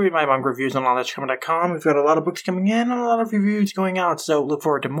 You can also read my manga reviews on allthat'scoming.com. We've got a lot of books coming in and a lot of reviews going out, so look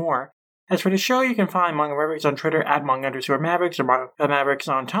forward to more. As for the show, you can find Manga Mavericks on Twitter at @manga_mavericks or Manga Mavericks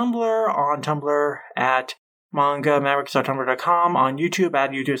on Tumblr at mangamavericks.tumblr.com, on YouTube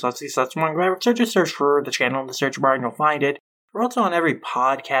at YouTube/Manga Mavericks, or just search for the channel in the search bar and you'll find it. We're also on every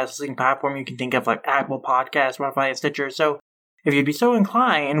podcast listening platform you can think of, like Apple Podcasts, Spotify, and Stitcher, so if you'd be so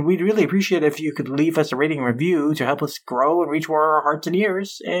inclined, we'd really appreciate it if you could leave us a rating and review to help us grow and reach more our hearts and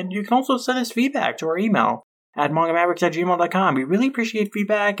ears. And you can also send us feedback to our email at mangamavericks@gmail.com. We really appreciate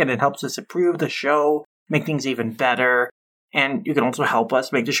feedback, and it helps us improve the show, make things even better. And you can also help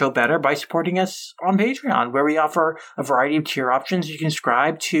us make the show better by supporting us on Patreon, where we offer a variety of tier options you can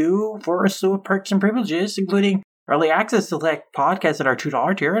subscribe to for a slew of perks and privileges, including early access to select podcasts at our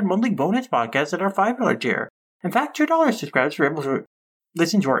 $2 tier and monthly bonus podcasts at our $5 tier. In fact, $2 subscribers were able to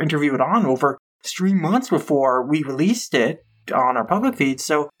listen to our interview with On over 3 months before we released it on our public feed.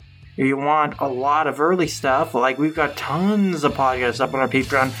 So if you want a lot of early stuff, like we've got tons of podcasts up on our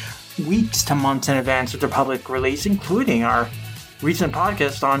Patreon weeks to months in advance of their public release, including our recent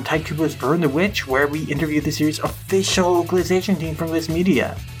podcast on Tite Kubo's Burn the Witch, where we interviewed the series' official localization team from Viz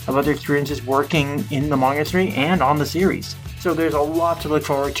Media about their experiences working in the manga industry and on the series. So there's a lot to look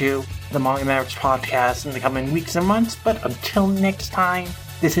forward to the Manga Mavericks podcast in the coming weeks and months, but until next time,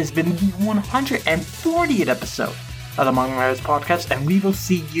 this has been the 140th episode of the Manga Mavericks podcast, and we will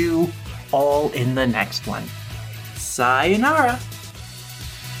see you all in the next one. Sayonara!